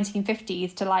from the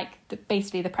 1950s to like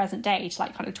basically the present day, to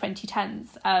like kind of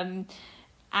 2010s.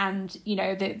 And, you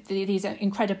know, these are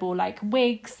incredible, like,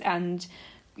 wigs and,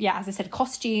 as I said,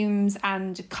 costumes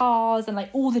and cars, and, like,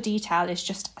 all the detail is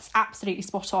just absolutely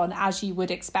spot on, as you would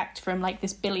expect from, like,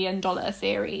 this $1 billion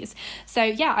series. So,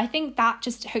 I think that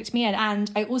just hooked me in.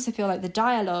 And I also feel like the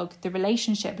dialogue, the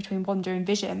relationship between Wanda and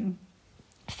Vision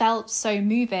felt so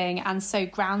moving and so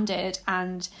grounded,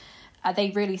 and they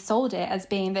really sold it as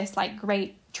being this, like,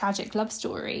 great tragic love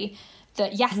story.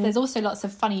 That there's also lots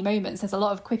of funny moments, there's a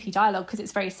lot of quippy dialogue because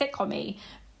it's very sitcom-y,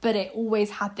 but it always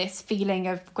had this feeling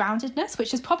of groundedness,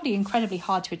 which is probably incredibly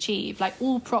hard to achieve. Like,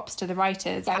 all props to the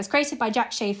writers. It was created by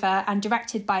Jack Schaefer and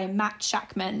directed by Matt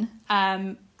Shackman,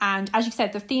 and as you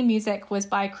said, the theme music was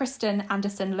by Kristen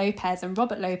Anderson Lopez and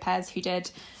Robert Lopez, who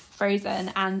did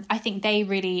Frozen, and I think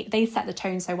they set the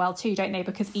tone so well too, don't they,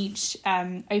 because each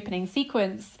opening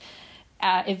sequence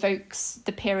evokes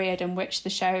the period in which the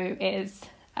show is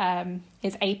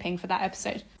aping for that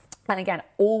episode. And again,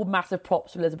 all massive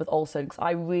props to Elizabeth Olsen, because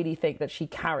I really think that she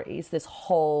carries this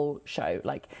whole show.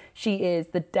 Like, she is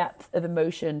the depth of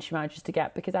emotion she manages to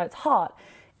get, because at its heart,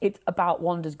 it's about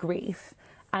Wanda's grief.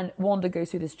 And Wanda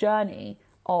goes through this journey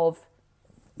of,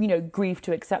 you know, grief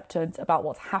to acceptance about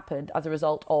what's happened as a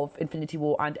result of Infinity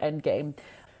War and Endgame.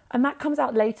 And that comes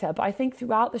out later, but I think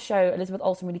throughout the show, Elizabeth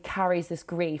Olsen really carries this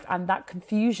grief and that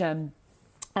confusion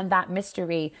and that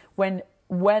mystery when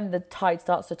the tide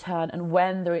starts to turn and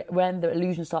when the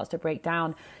illusion starts to break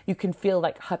down. You can feel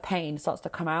like her pain starts to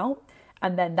come out,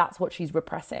 and then that's what she's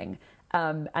repressing,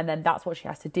 and then that's what she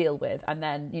has to deal with. And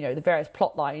then, you know, the various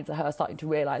plot lines are her starting to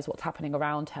realise what's happening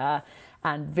around her,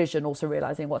 and Vision also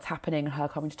realising what's happening and her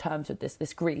coming to terms with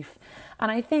this grief. And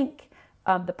I think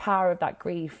the power of that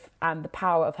grief and the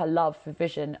power of her love for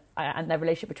Vision and their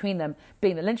relationship between them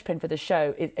being the linchpin for the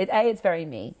show, it's very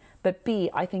me. But B,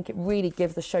 I think it really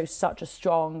gives the show such a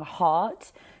strong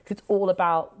heart, because it's all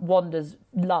about Wanda's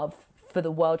love for the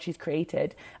world she's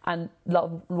created and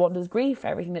Wanda's grief,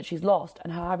 everything that she's lost,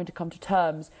 and her having to come to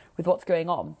terms with what's going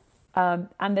on.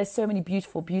 And there's so many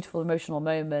beautiful, beautiful emotional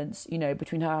moments, you know,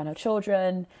 between her and her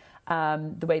children,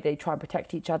 the way they try and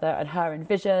protect each other, and her and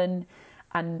Vision.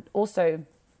 And also,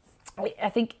 I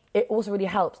think it also really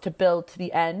helps to build to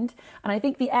the end. And I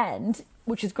think the end,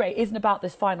 which is great, isn't about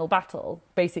this final battle,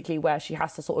 basically, where she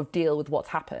has to sort of deal with what's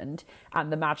happened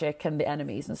and the magic and the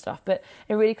enemies and stuff. But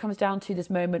it really comes down to this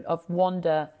moment of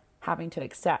Wanda having to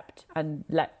accept and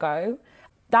let go.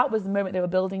 That was the moment they were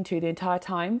building to the entire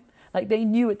time. Like, they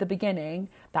knew at the beginning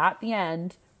that at the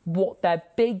end, what their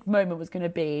big moment was going to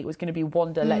be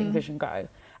Wanda letting Vision go.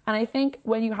 And I think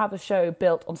when you have a show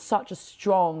built on such a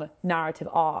strong narrative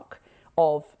arc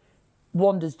of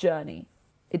Wanda's journey,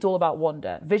 it's all about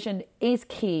Wanda. Vision is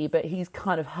key, but he's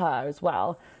kind of her as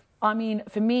well. I mean,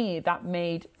 for me, that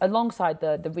made, alongside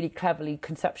the really cleverly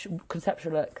conceptually,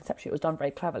 it was done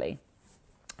very cleverly.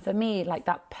 For me, like,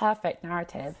 that perfect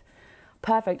narrative,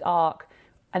 perfect arc,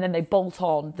 and then they bolt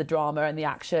on the drama and the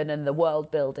action and the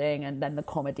world building and then the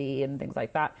comedy and things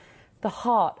like that. The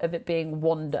heart of it being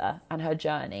Wanda and her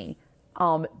journey,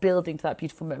 building to that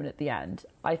beautiful moment at the end,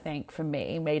 I think, for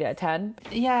me, made it a 10.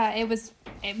 Yeah, it was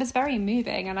very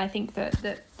moving, and I think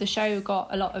that the show got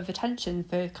a lot of attention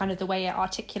for kind of the way it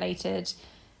articulated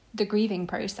the grieving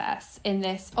process in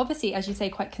this, obviously, as you say,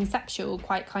 quite conceptual,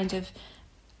 quite kind of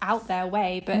out there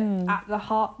way, but at the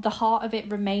heart of it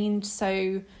remained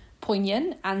so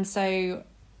poignant and so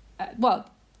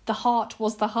the heart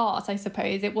was the heart, I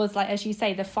suppose. It was, like, as you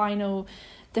say, the final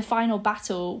the final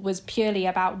battle was purely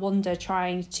about Wanda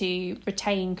trying to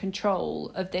retain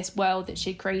control of this world that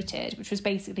she'd created, which was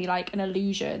basically like an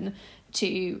illusion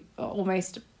to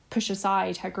almost push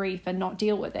aside her grief and not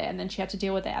deal with it, and then she had to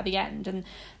deal with it at the end, and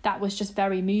that was just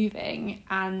very moving.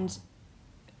 And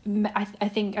I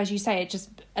think, as you say, it just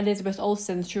Elizabeth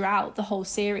Olsen throughout the whole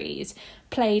series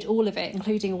played all of it,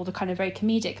 including all the kind of very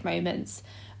comedic moments,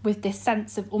 with this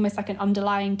sense of almost like an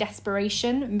underlying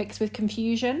desperation mixed with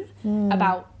confusion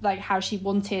about like how she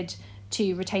wanted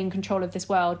to retain control of this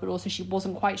world, but also she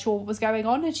wasn't quite sure what was going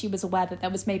on, and she was aware that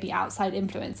there was maybe outside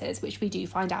influences, which we do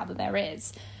find out that there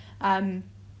is. And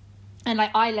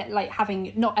like I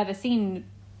having not ever seen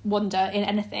Wanda in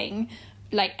anything,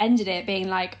 like ended it being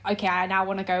like, okay, I now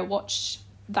want to go watch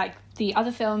like the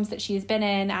other films that she's been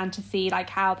in, and to see like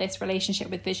how this relationship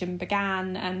with Vision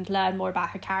began and learn more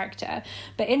about her character.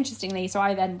 But interestingly, so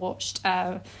I then watched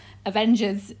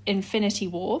Avengers Infinity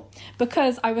War,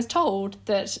 because I was told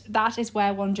that that is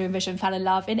where Wanda and Vision fell in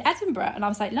love in Edinburgh, and I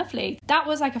was like, lovely. That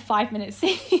was like a 5-minute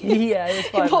scene. Yeah, it was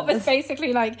 5 minutes. What was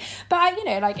basically like, but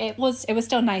like it was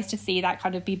still nice to see that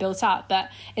kind of be built up. But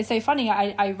it's so funny,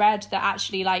 I read that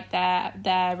actually like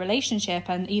their relationship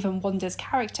and even Wanda's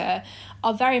character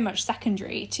are very much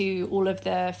secondary to all of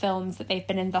the films that they've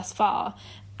been in thus far.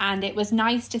 And it was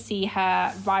nice to see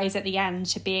her rise at the end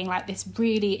to being like this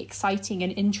really exciting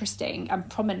and interesting and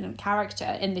prominent character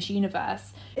in this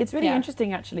universe. It's really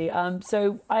interesting, actually.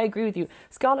 So I agree with you.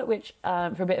 Scarlet Witch,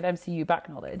 for a bit of MCU back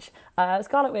knowledge,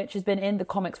 Scarlet Witch has been in the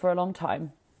comics for a long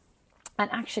time.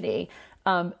 And actually,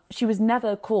 she was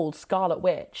never called Scarlet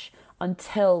Witch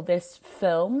until this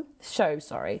show.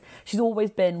 She's always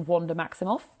been Wanda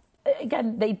Maximoff.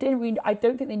 Again, I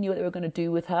don't think they knew what they were going to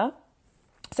do with her.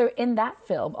 So in that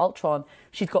film, Ultron,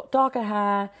 she's got darker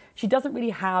hair. She doesn't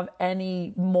really have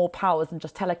any more powers than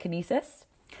just telekinesis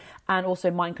and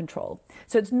also mind control.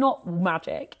 So it's not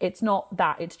magic. It's not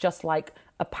that. It's just like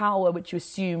a power which you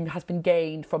assume has been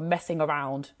gained from messing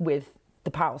around with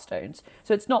the Power Stones.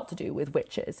 So it's not to do with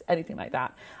witches, anything like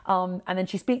that. And then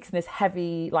she speaks in this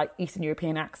heavy, like Eastern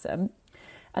European accent.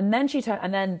 And then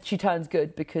she turns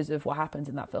good because of what happens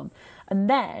in that film. And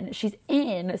then she's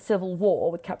in Civil War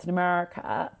with Captain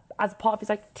America as part of his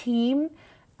like team,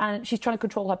 and she's trying to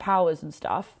control her powers and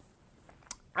stuff.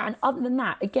 And other than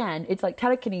that, again, it's like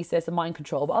telekinesis and mind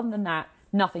control. But other than that,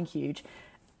 nothing huge.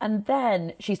 And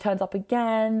then she turns up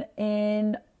again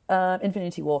in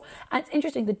Infinity War. And it's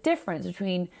interesting, the difference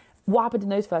between what happened in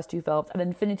those first two films and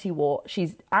Infinity War.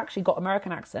 She's actually got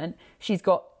American accent. She's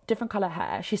got different colour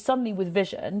hair. She's suddenly with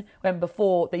Vision, when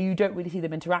before that you don't really see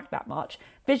them interact that much.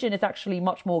 Vision is actually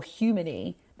much more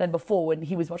human-y than before, when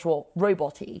he was much more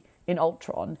robot-y in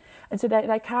Ultron. And so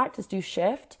their characters do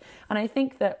shift. And I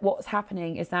think that what's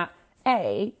happening is that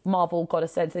Marvel got a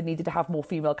sense they needed to have more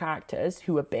female characters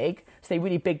who were big. So they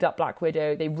really bigged up Black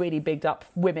Widow. They really bigged up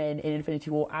women in Infinity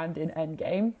War and in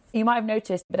Endgame. You might have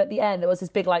noticed, but at the end there was this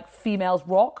big like females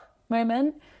rock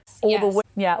moment.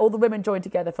 All the women joined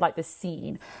together for like this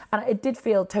scene, and it did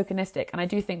feel tokenistic. And I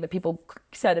do think that people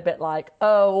said a bit like,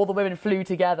 oh, all the women flew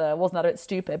together, wasn't that a bit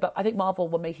stupid? But I think Marvel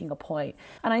were making a point.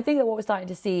 And I think that what we're starting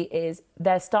to see is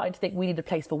they're starting to think we need a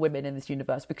place for women in this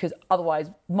universe, because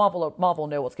otherwise Marvel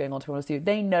know what's going on, to be honest with you.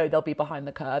 They know they'll be behind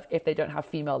the curve if they don't have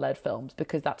female-led films,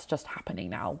 because that's just happening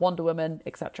now. Wonder Woman,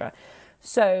 etc.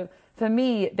 So for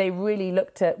me, they really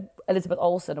looked at Elizabeth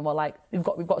Olsen and were like, we've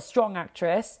got a strong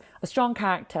actress, a strong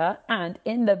character, and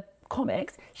in the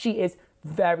comics, she is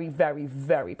very, very,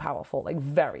 very powerful, like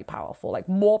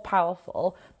more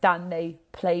powerful than they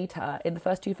played her in the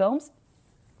first two films.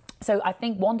 So I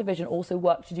think WandaVision also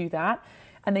worked to do that.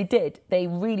 And they did. They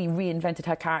really reinvented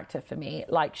her character for me.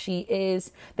 Like,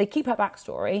 they keep her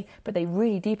backstory, but they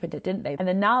really deepened it, didn't they? And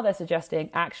then now they're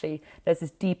suggesting, actually, there's this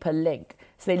deeper link.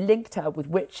 So they linked her with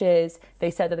witches.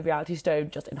 They said that the Reality Stone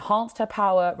just enhanced her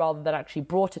power rather than actually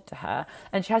brought it to her.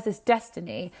 And she has this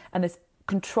destiny and this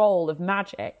control of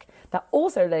magic that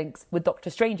also links with Doctor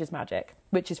Strange's magic,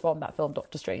 which is from that film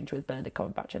Doctor Strange with Benedict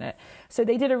Cumberbatch in it. So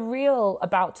they did a real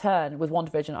about turn with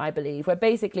WandaVision, I believe, where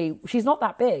basically she's not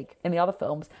that big in the other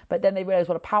films, but then they realised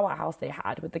what a powerhouse they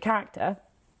had with the character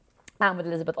and with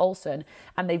Elizabeth Olsen,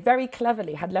 and they very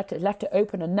cleverly had left it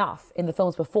open enough in the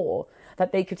films before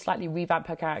that they could slightly revamp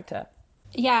her character.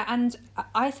 Yeah, and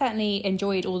I certainly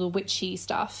enjoyed all the witchy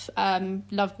stuff.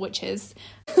 Love witches.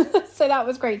 So that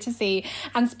was great to see.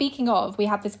 And speaking of, we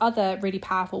have this other really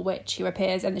powerful witch who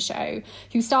appears in the show,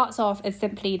 who starts off as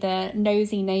simply the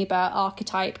nosy neighbour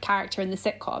archetype character in the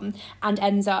sitcom and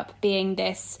ends up being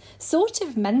this sort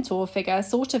of mentor figure,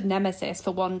 sort of nemesis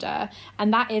for Wanda.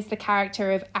 And that is the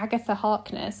character of Agatha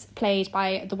Harkness, played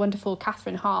by the wonderful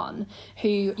Catherine Hahn,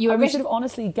 who you we should have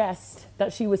honestly guessed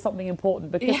that she was something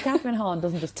important, because Catherine Hahn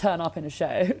doesn't just turn up in a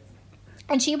show.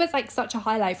 And she was like such a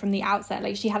highlight from the outset.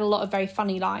 Like, she had a lot of very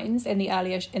funny lines in the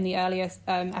earlier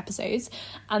episodes,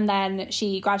 and then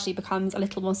she gradually becomes a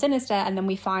little more sinister. And then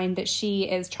we find that she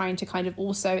is trying to kind of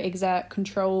also exert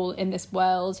control in this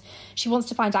world. She wants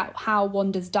to find out how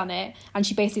Wanda's done it, and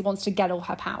she basically wants to get all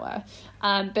her power.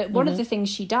 But one of the things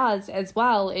she does as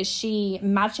well is she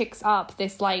magics up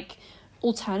this like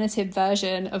alternative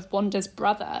version of Wanda's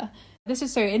brother. This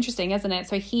is so interesting, isn't it?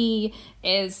 So he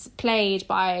is played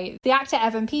by the actor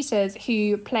Evan Peters,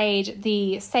 who played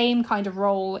the same kind of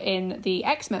role in the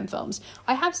X-Men films.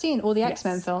 I have seen all the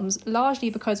X-Men films, largely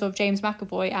because of James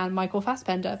McAvoy and Michael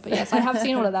Fassbender. But yes, I have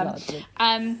seen all of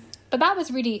them. But that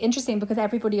was really interesting because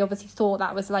everybody obviously thought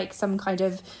that was like some kind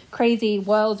of crazy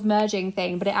world merging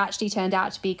thing, but it actually turned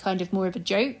out to be kind of more of a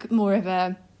joke, more of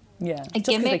a gimmick.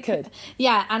 They could.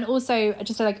 Yeah, and also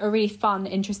just like a really fun,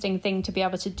 interesting thing to be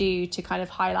able to do to kind of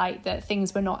highlight that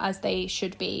things were not as they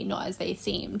should be, not as they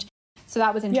seemed. So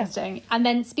that was interesting. Yeah. And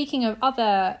then speaking of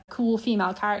other cool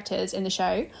female characters in the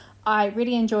show, I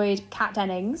really enjoyed Kat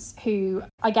Dennings, who,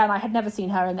 again, I had never seen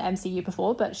her in the MCU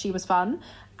before, but she was fun.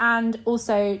 And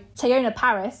also Teyonah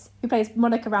Parris, who plays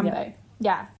Monica Rambeau.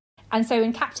 Yeah. And so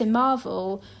in Captain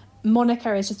Marvel,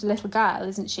 Monica is just a little girl,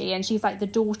 isn't she? And she's like the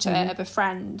daughter of a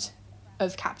friend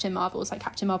of Captain Marvel. It's like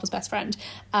Captain Marvel's best friend.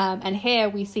 And here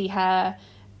we see her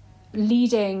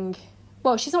leading...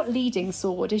 Well, she's not leading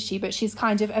S.W.O.R.D., is she? But she's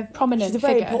kind of a prominent figure. She's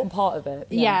a very important part of it.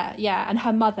 Yeah. And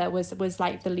her mother was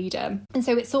like the leader. And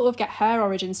so it's sort of get her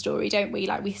origin story, don't we?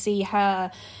 Like we see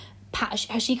her...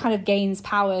 She kind of gains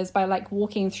powers by like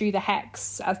walking through the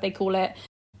hex, as they call it.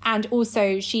 And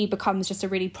also she becomes just a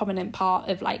really prominent part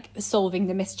of like solving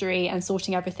the mystery and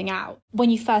sorting everything out. When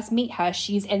you first meet her,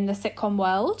 she's in the sitcom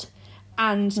world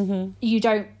and you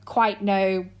don't quite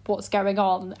know what's going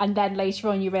on. And then later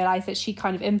on you realise that she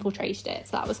kind of infiltrated it.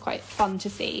 So that was quite fun to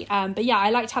see. But yeah,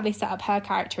 I liked how they set up her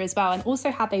character as well, and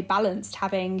also how they balanced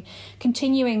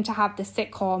continuing to have the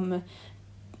sitcom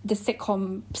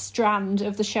strand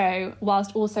of the show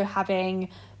whilst also having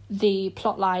the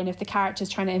plot line of the characters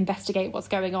trying to investigate what's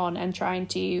going on and trying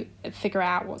to figure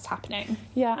out what's happening.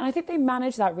 Yeah, and I think they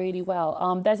manage that really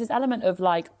well. There's this element of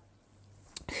like,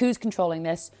 who's controlling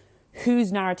this?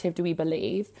 Whose narrative do we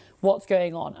believe? What's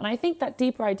going on? And I think that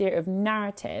deeper idea of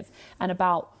narrative and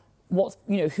about what's,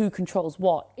 who controls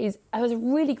what it was a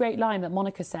really great line that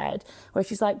Monica said, where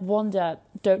she's like, Wanda,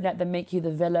 don't let them make you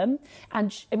the villain.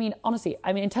 And honestly,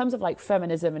 in terms of like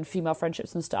feminism and female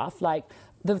friendships and stuff, like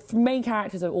the main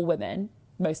characters are all women,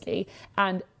 mostly,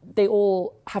 and they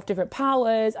all have different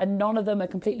powers and none of them are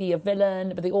completely a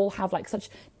villain, but they all have like such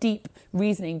deep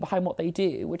reasoning behind what they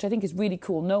do, which I think is really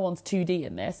cool. No one's 2D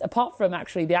in this, apart from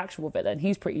actually the actual villain.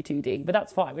 He's pretty 2D, but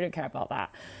that's fine. We don't care about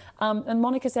that. And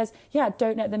Monica says,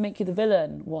 don't let them make you the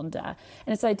villain, Wanda.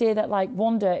 And it's the idea that like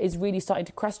Wanda is really starting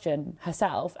to question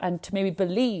herself and to maybe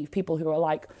believe people who are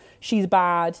like, she's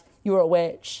bad, you're a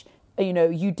witch,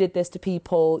 you did this to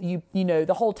people,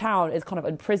 the whole town is kind of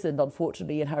imprisoned,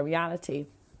 unfortunately, in her reality.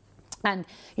 And,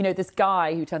 this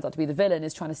guy who turns out to be the villain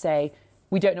is trying to say,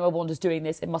 we don't know why Wanda's doing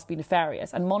this, it must be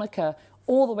nefarious. And Monica,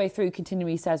 all the way through,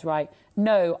 continually says,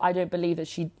 no, I don't believe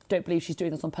she's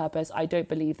doing this on purpose. I don't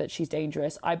believe that she's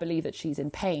dangerous. I believe that she's in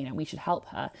pain and we should help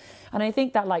her. And I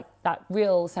think that like that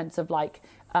real sense of like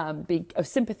of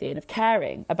sympathy and of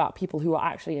caring about people who are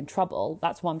actually in trouble,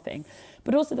 that's one thing.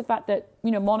 But also the fact that,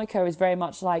 Monica is very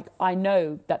much like, I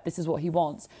know that this is what he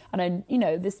wants. And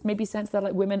this maybe sense that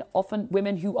like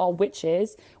women who are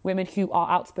witches, women who are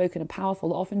outspoken and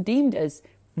powerful are often deemed as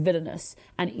villainous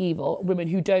and evil. Women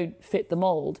who don't fit the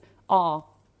mold are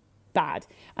bad.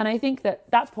 And I think that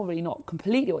that's probably not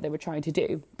completely what they were trying to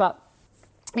do. But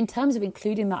in terms of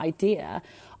including that idea,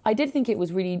 I did think it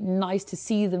was really nice to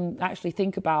see them actually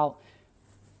think about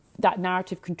that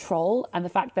narrative control and the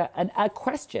fact that a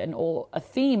question or a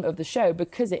theme of the show,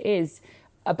 because it is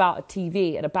about a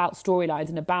TV and about storylines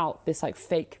and about this like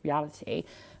fake reality,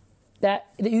 that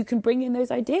you can bring in those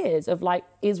ideas of like,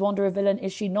 is Wanda a villain?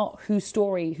 Is she not? Who's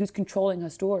controlling her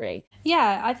story?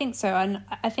 Yeah, I think so. And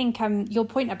I think your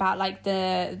point about like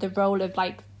the role of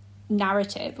like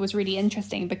narrative was really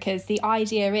interesting, because the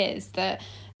idea is that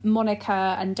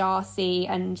Monica and Darcy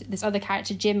and this other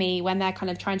character Jimmy, when they're kind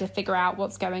of trying to figure out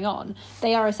what's going on,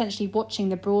 they are essentially watching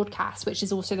the broadcast, which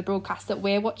is also the broadcast that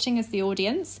we're watching as the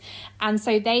audience. And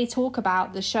so they talk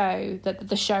about the show,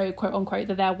 quote unquote,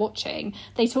 that they're watching.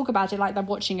 They talk about it like they're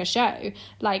watching a show.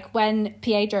 Like when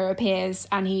Pietro appears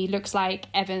and he looks like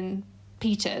Evan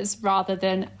Peters rather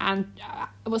than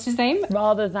what's his name?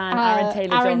 Rather than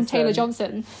Aaron Taylor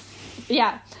Johnson.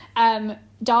 Yeah.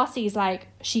 Darcy's like,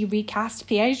 she recast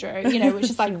Pietro, which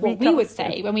is like what we would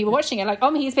say when we were watching it, like,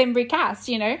 oh, he's been recast,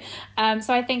 so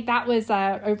I think that was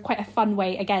quite a fun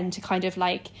way, again, to kind of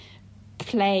like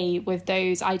play with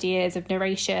those ideas of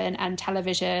narration and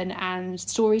television and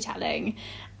storytelling.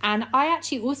 And I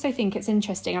actually also think it's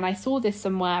interesting, and I saw this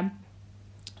somewhere,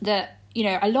 that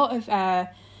a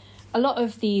lot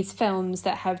of these films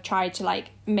that have tried to like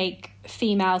make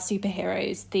female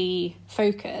superheroes the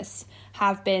focus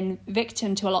have been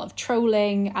victim to a lot of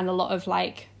trolling and a lot of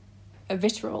like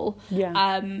vitriol.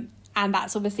 And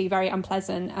that's obviously very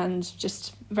unpleasant and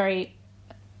just very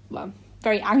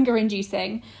anger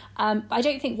inducing. I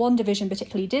don't think WandaVision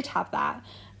particularly did have that,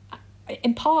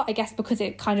 in part I guess because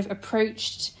it kind of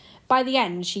approached, by the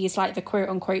end she's like the quote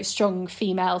unquote strong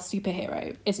female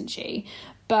superhero, isn't she?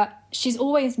 But she's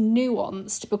always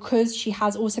nuanced because she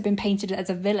has also been painted as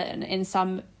a villain in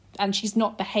some, and she's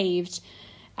not behaved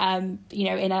in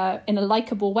a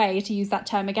likable way, to use that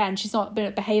term again. She's not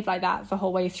been behaved like that the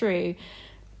whole way through.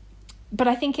 But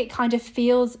I think it kind of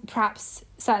feels, perhaps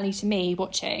certainly to me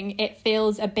watching, it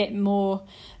feels a bit more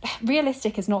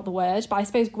realistic is not the word, but I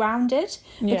suppose grounded.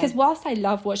 Because whilst I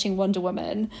love watching Wonder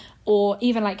Woman or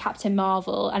even like Captain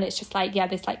Marvel, and it's just like,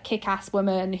 this like kick-ass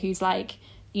woman who's like,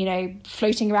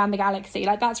 floating around the galaxy,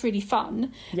 like that's really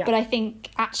fun. But I think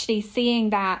actually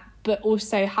seeing that, but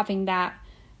also having that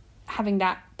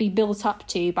be built up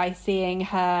to by seeing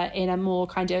her in a more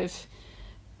kind of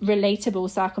relatable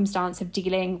circumstance of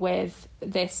dealing with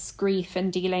this grief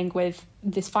and dealing with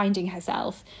this finding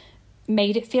herself,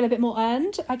 made it feel a bit more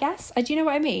earned, I guess. Do you know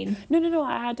what I mean? No,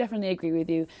 I definitely agree with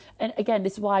you. And again,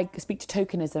 this is why I speak to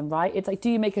tokenism, right? It's like, do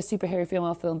you make a superhero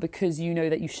female film because you know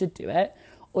that you should do it?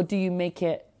 Or do you make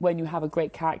it when you have a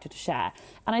great character to share?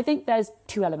 And I think there's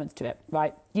two elements to it,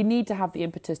 right? You need to have the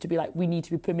impetus to be like, we need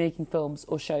to be making films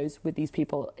or shows with these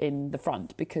people in the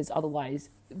front, because otherwise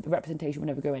the representation will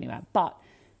never go anywhere. But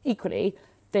equally,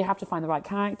 they have to find the right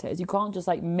characters. You can't just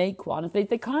like make one.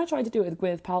 They kind of tried to do it with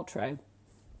Gwyneth Paltrow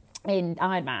in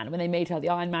Iron Man when they made her the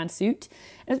Iron Man suit.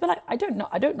 And it's been like, I don't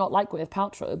not like Gwyneth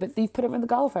Paltrow, but they've put her in the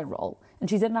girlfriend role and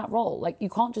she's in that role. Like, you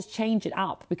can't just change it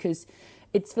up because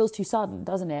it feels too sudden,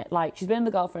 doesn't it? Like, she's been in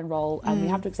the girlfriend role and we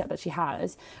have to accept that she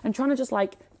has. And trying to just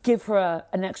like give her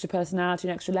an extra personality,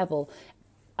 an extra level.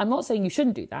 I'm not saying you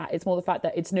shouldn't do that. It's more the fact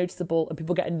that it's noticeable and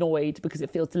people get annoyed because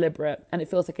it feels deliberate and it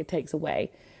feels like it takes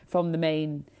away from the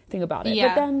main thing about it.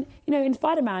 But then, in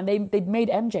Spider-Man, they made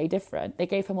MJ different. They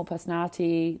gave her more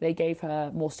personality. They gave her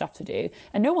more stuff to do.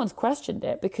 And no one's questioned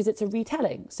it because it's a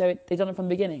retelling. So they've done it from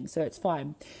the beginning. So it's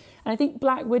fine. And I think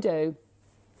Black Widow,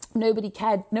 nobody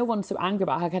cared. No one's so angry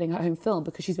about her getting her own film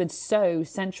because she's been so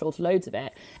central to loads of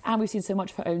it. And we've seen so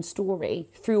much of her own story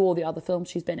through all the other films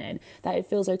she's been in that it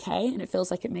feels okay and it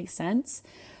feels like it makes sense.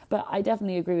 But I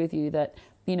definitely agree with you that,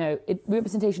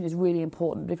 representation is really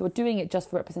important. But if you're doing it just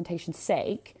for representation's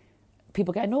sake,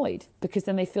 people get annoyed because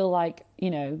then they feel like,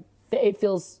 it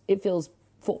feels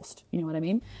forced. You know what I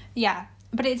mean? Yeah.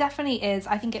 But it definitely is.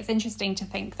 I think it's interesting to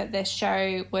think that this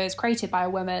show was created by a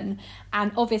woman,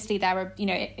 and obviously there were,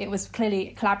 it was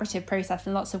clearly a collaborative process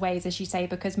in lots of ways, as you say,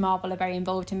 because Marvel are very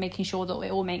involved in making sure that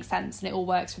it all makes sense and it all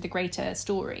works for the greater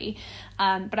story.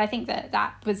 But I think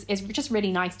that is just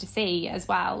really nice to see as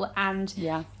well. And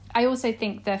yeah. I also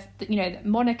think that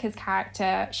Monica's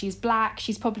character, she's Black,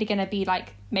 she's probably going to be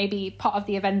like maybe part of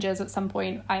the Avengers at some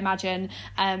point, I imagine.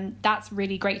 That's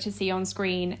really great to see on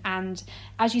screen. And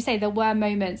as you say, there were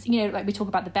moments, like we talk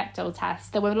about the Bechdel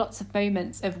test, there were lots of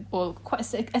moments quite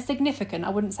a significant,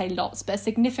 I wouldn't say lots, but a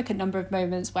significant number of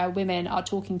moments where women are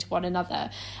talking to one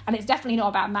another. And it's definitely not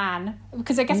about man,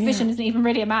 because I guess Vision isn't even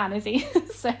really a man, is he?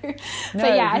 So, no,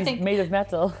 but yeah, he's I think made of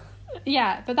metal.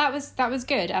 Yeah, but that was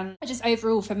good. And just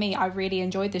overall for me, I really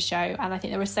enjoyed the show, and I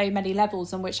think there were so many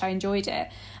levels on which I enjoyed it.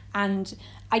 And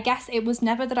I guess it was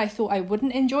never that I thought I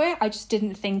wouldn't enjoy it. I just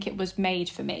didn't think it was made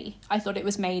for me. I thought it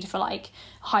was made for like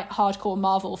hardcore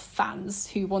Marvel fans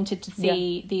who wanted to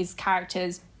see these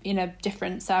characters in a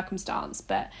different circumstance.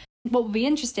 But what would be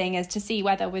interesting is to see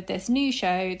whether with this new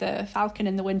show, The Falcon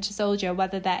and the Winter Soldier,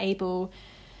 whether they're able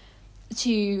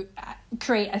to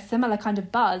create a similar kind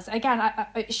of buzz. Again,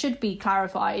 it should be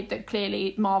clarified that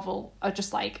clearly Marvel are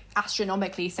just like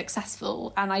astronomically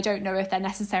successful, and I don't know if they're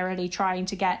necessarily trying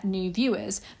to get new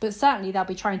viewers, but certainly they'll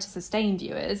be trying to sustain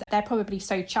viewers. They're probably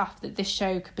so chuffed that this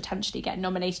show could potentially get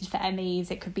nominated for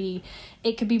Emmys. It could be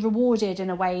rewarded in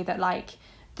a way that like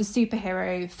the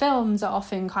superhero films are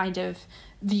often kind of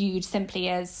viewed simply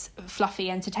as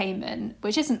fluffy entertainment,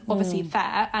 which isn't obviously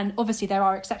fair, and obviously there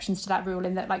are exceptions to that rule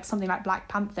in that like something like Black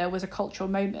Panther was a cultural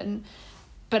moment,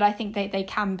 but I think they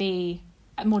can be,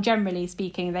 more generally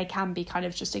speaking, they can be kind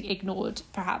of just ignored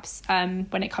perhaps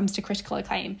when it comes to critical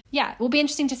acclaim. Yeah, it will be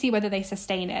interesting to see whether they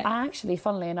sustain it. Actually,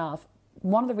 funnily enough,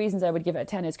 one of the reasons I would give it a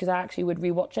 10 is because I actually would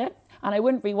rewatch it, and I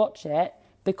wouldn't rewatch it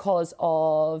because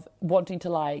of wanting to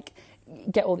like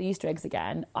get all the Easter eggs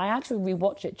again. I actually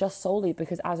rewatch it just solely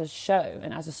because as a show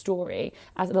and as a story,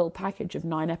 as a little package of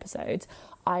 9 episodes,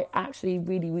 I actually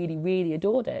really, really, really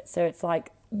adored it. So it's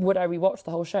like, would I rewatch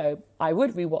the whole show? I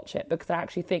would rewatch it because I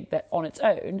actually think that on its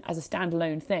own, as a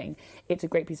standalone thing, it's a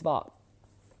great piece of art.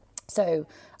 So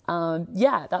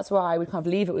yeah, that's where I would kind of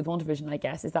leave it with WandaVision, I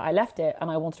guess, is that I left it and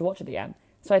I wanted to watch it again.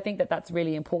 So I think that that's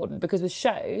really important, because with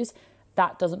shows,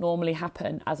 that doesn't normally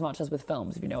happen as much as with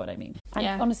films, if you know what I mean.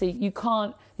 And honestly, you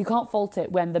can't fault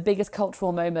it when the biggest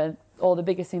cultural moment or the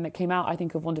biggest thing that came out, I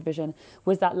think, of WandaVision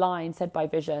was that line said by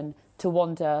Vision to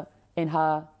Wanda in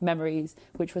her memories,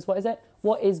 which was, what is it?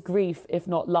 What is grief if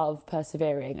not love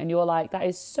persevering? And you're like, that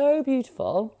is so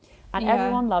beautiful. And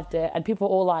everyone loved it. And people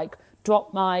were all like,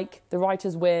 drop mic, the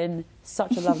writers win,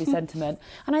 such a lovely sentiment.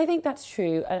 And I think that's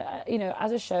true. You know,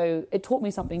 as a show, it taught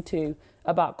me something too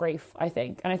about grief, I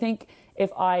think. And I think if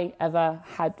I ever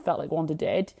had felt like Wanda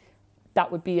did,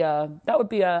 that would be a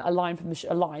line from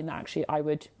a line that actually I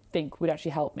would think would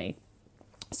actually help me.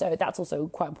 So that's also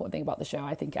quite an important thing about the show.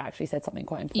 I think it actually said something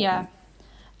quite important. Yeah.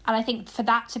 And I think for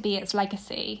that to be its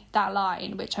legacy, that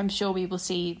line, which I'm sure we will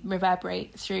see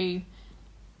reverberate through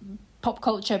pop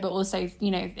culture, but also, you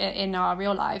know, in our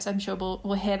real lives, I'm sure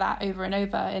we'll hear that over and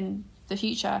over in the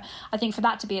future. I think for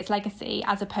that to be its legacy,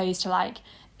 as opposed to like,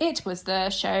 it was the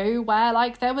show where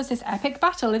like there was this epic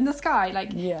battle in the sky.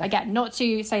 Like, again, not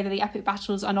to say that the epic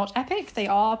battles are not epic, they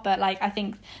are, but like I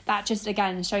think that just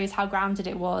again shows how grounded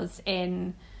it was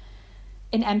in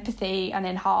empathy and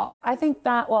in heart. I think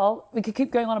that, well, we could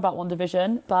keep going on about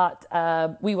WandaVision, but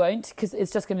we won't, because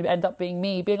it's just going to end up being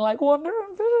me being like, Wanda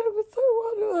and Vision was so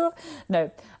wonderful.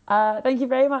 No. Thank you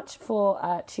very much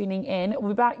for tuning in. We'll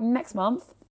be back next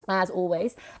month, as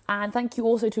always. And thank you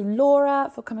also to Laura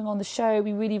for coming on the show.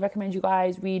 We really recommend you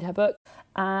guys read her book.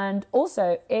 And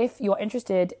also, if you're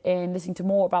interested in listening to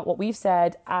more about what we've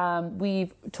said,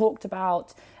 we've talked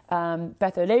about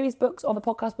Beth O'Leary's books on the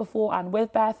podcast before, and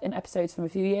with Beth in episodes from a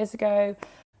few years ago.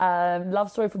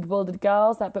 Love Story for Bewildered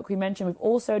Girls, that book we mentioned. We've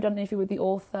also done an interview with the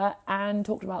author and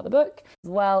talked about the book as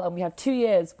well. And we have 2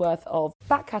 years worth of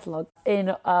back catalogue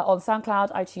on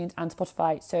SoundCloud, iTunes and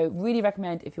Spotify. So really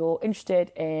recommend, if you're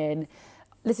interested in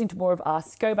listening to more of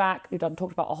us, go back. We've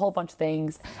talked about a whole bunch of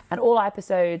things, and all our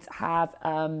episodes have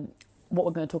what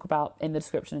we're going to talk about in the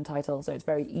description and title. So it's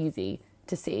very easy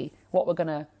to see what we're going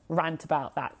to rant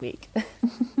about that week.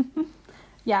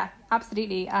 Yeah,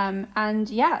 absolutely. And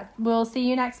yeah, we'll see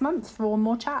you next month for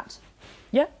more chat.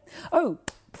 Yeah. Oh,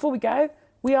 before we go,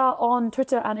 we are on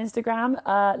Twitter and Instagram.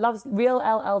 Loves Real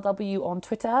LLW on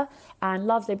Twitter and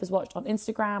Loves Labours Watched on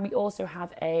Instagram. We also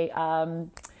have a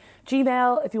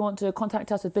Gmail if you want to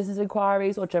contact us with business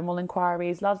inquiries or general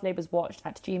inquiries.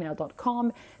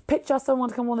 loveslaborswatched@gmail.com. Pitch us someone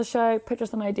to come on the show. Pitch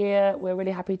us an idea. We're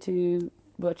really happy to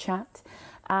chat.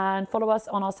 And follow us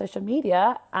on our social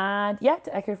media. And yeah,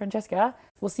 to echo Francesca,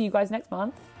 we'll see you guys next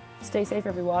month. Stay safe,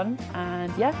 everyone.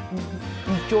 And yeah,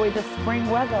 enjoy the spring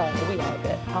weather. We are a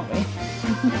bit, aren't we?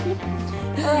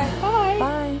 All right, bye.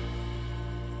 Bye.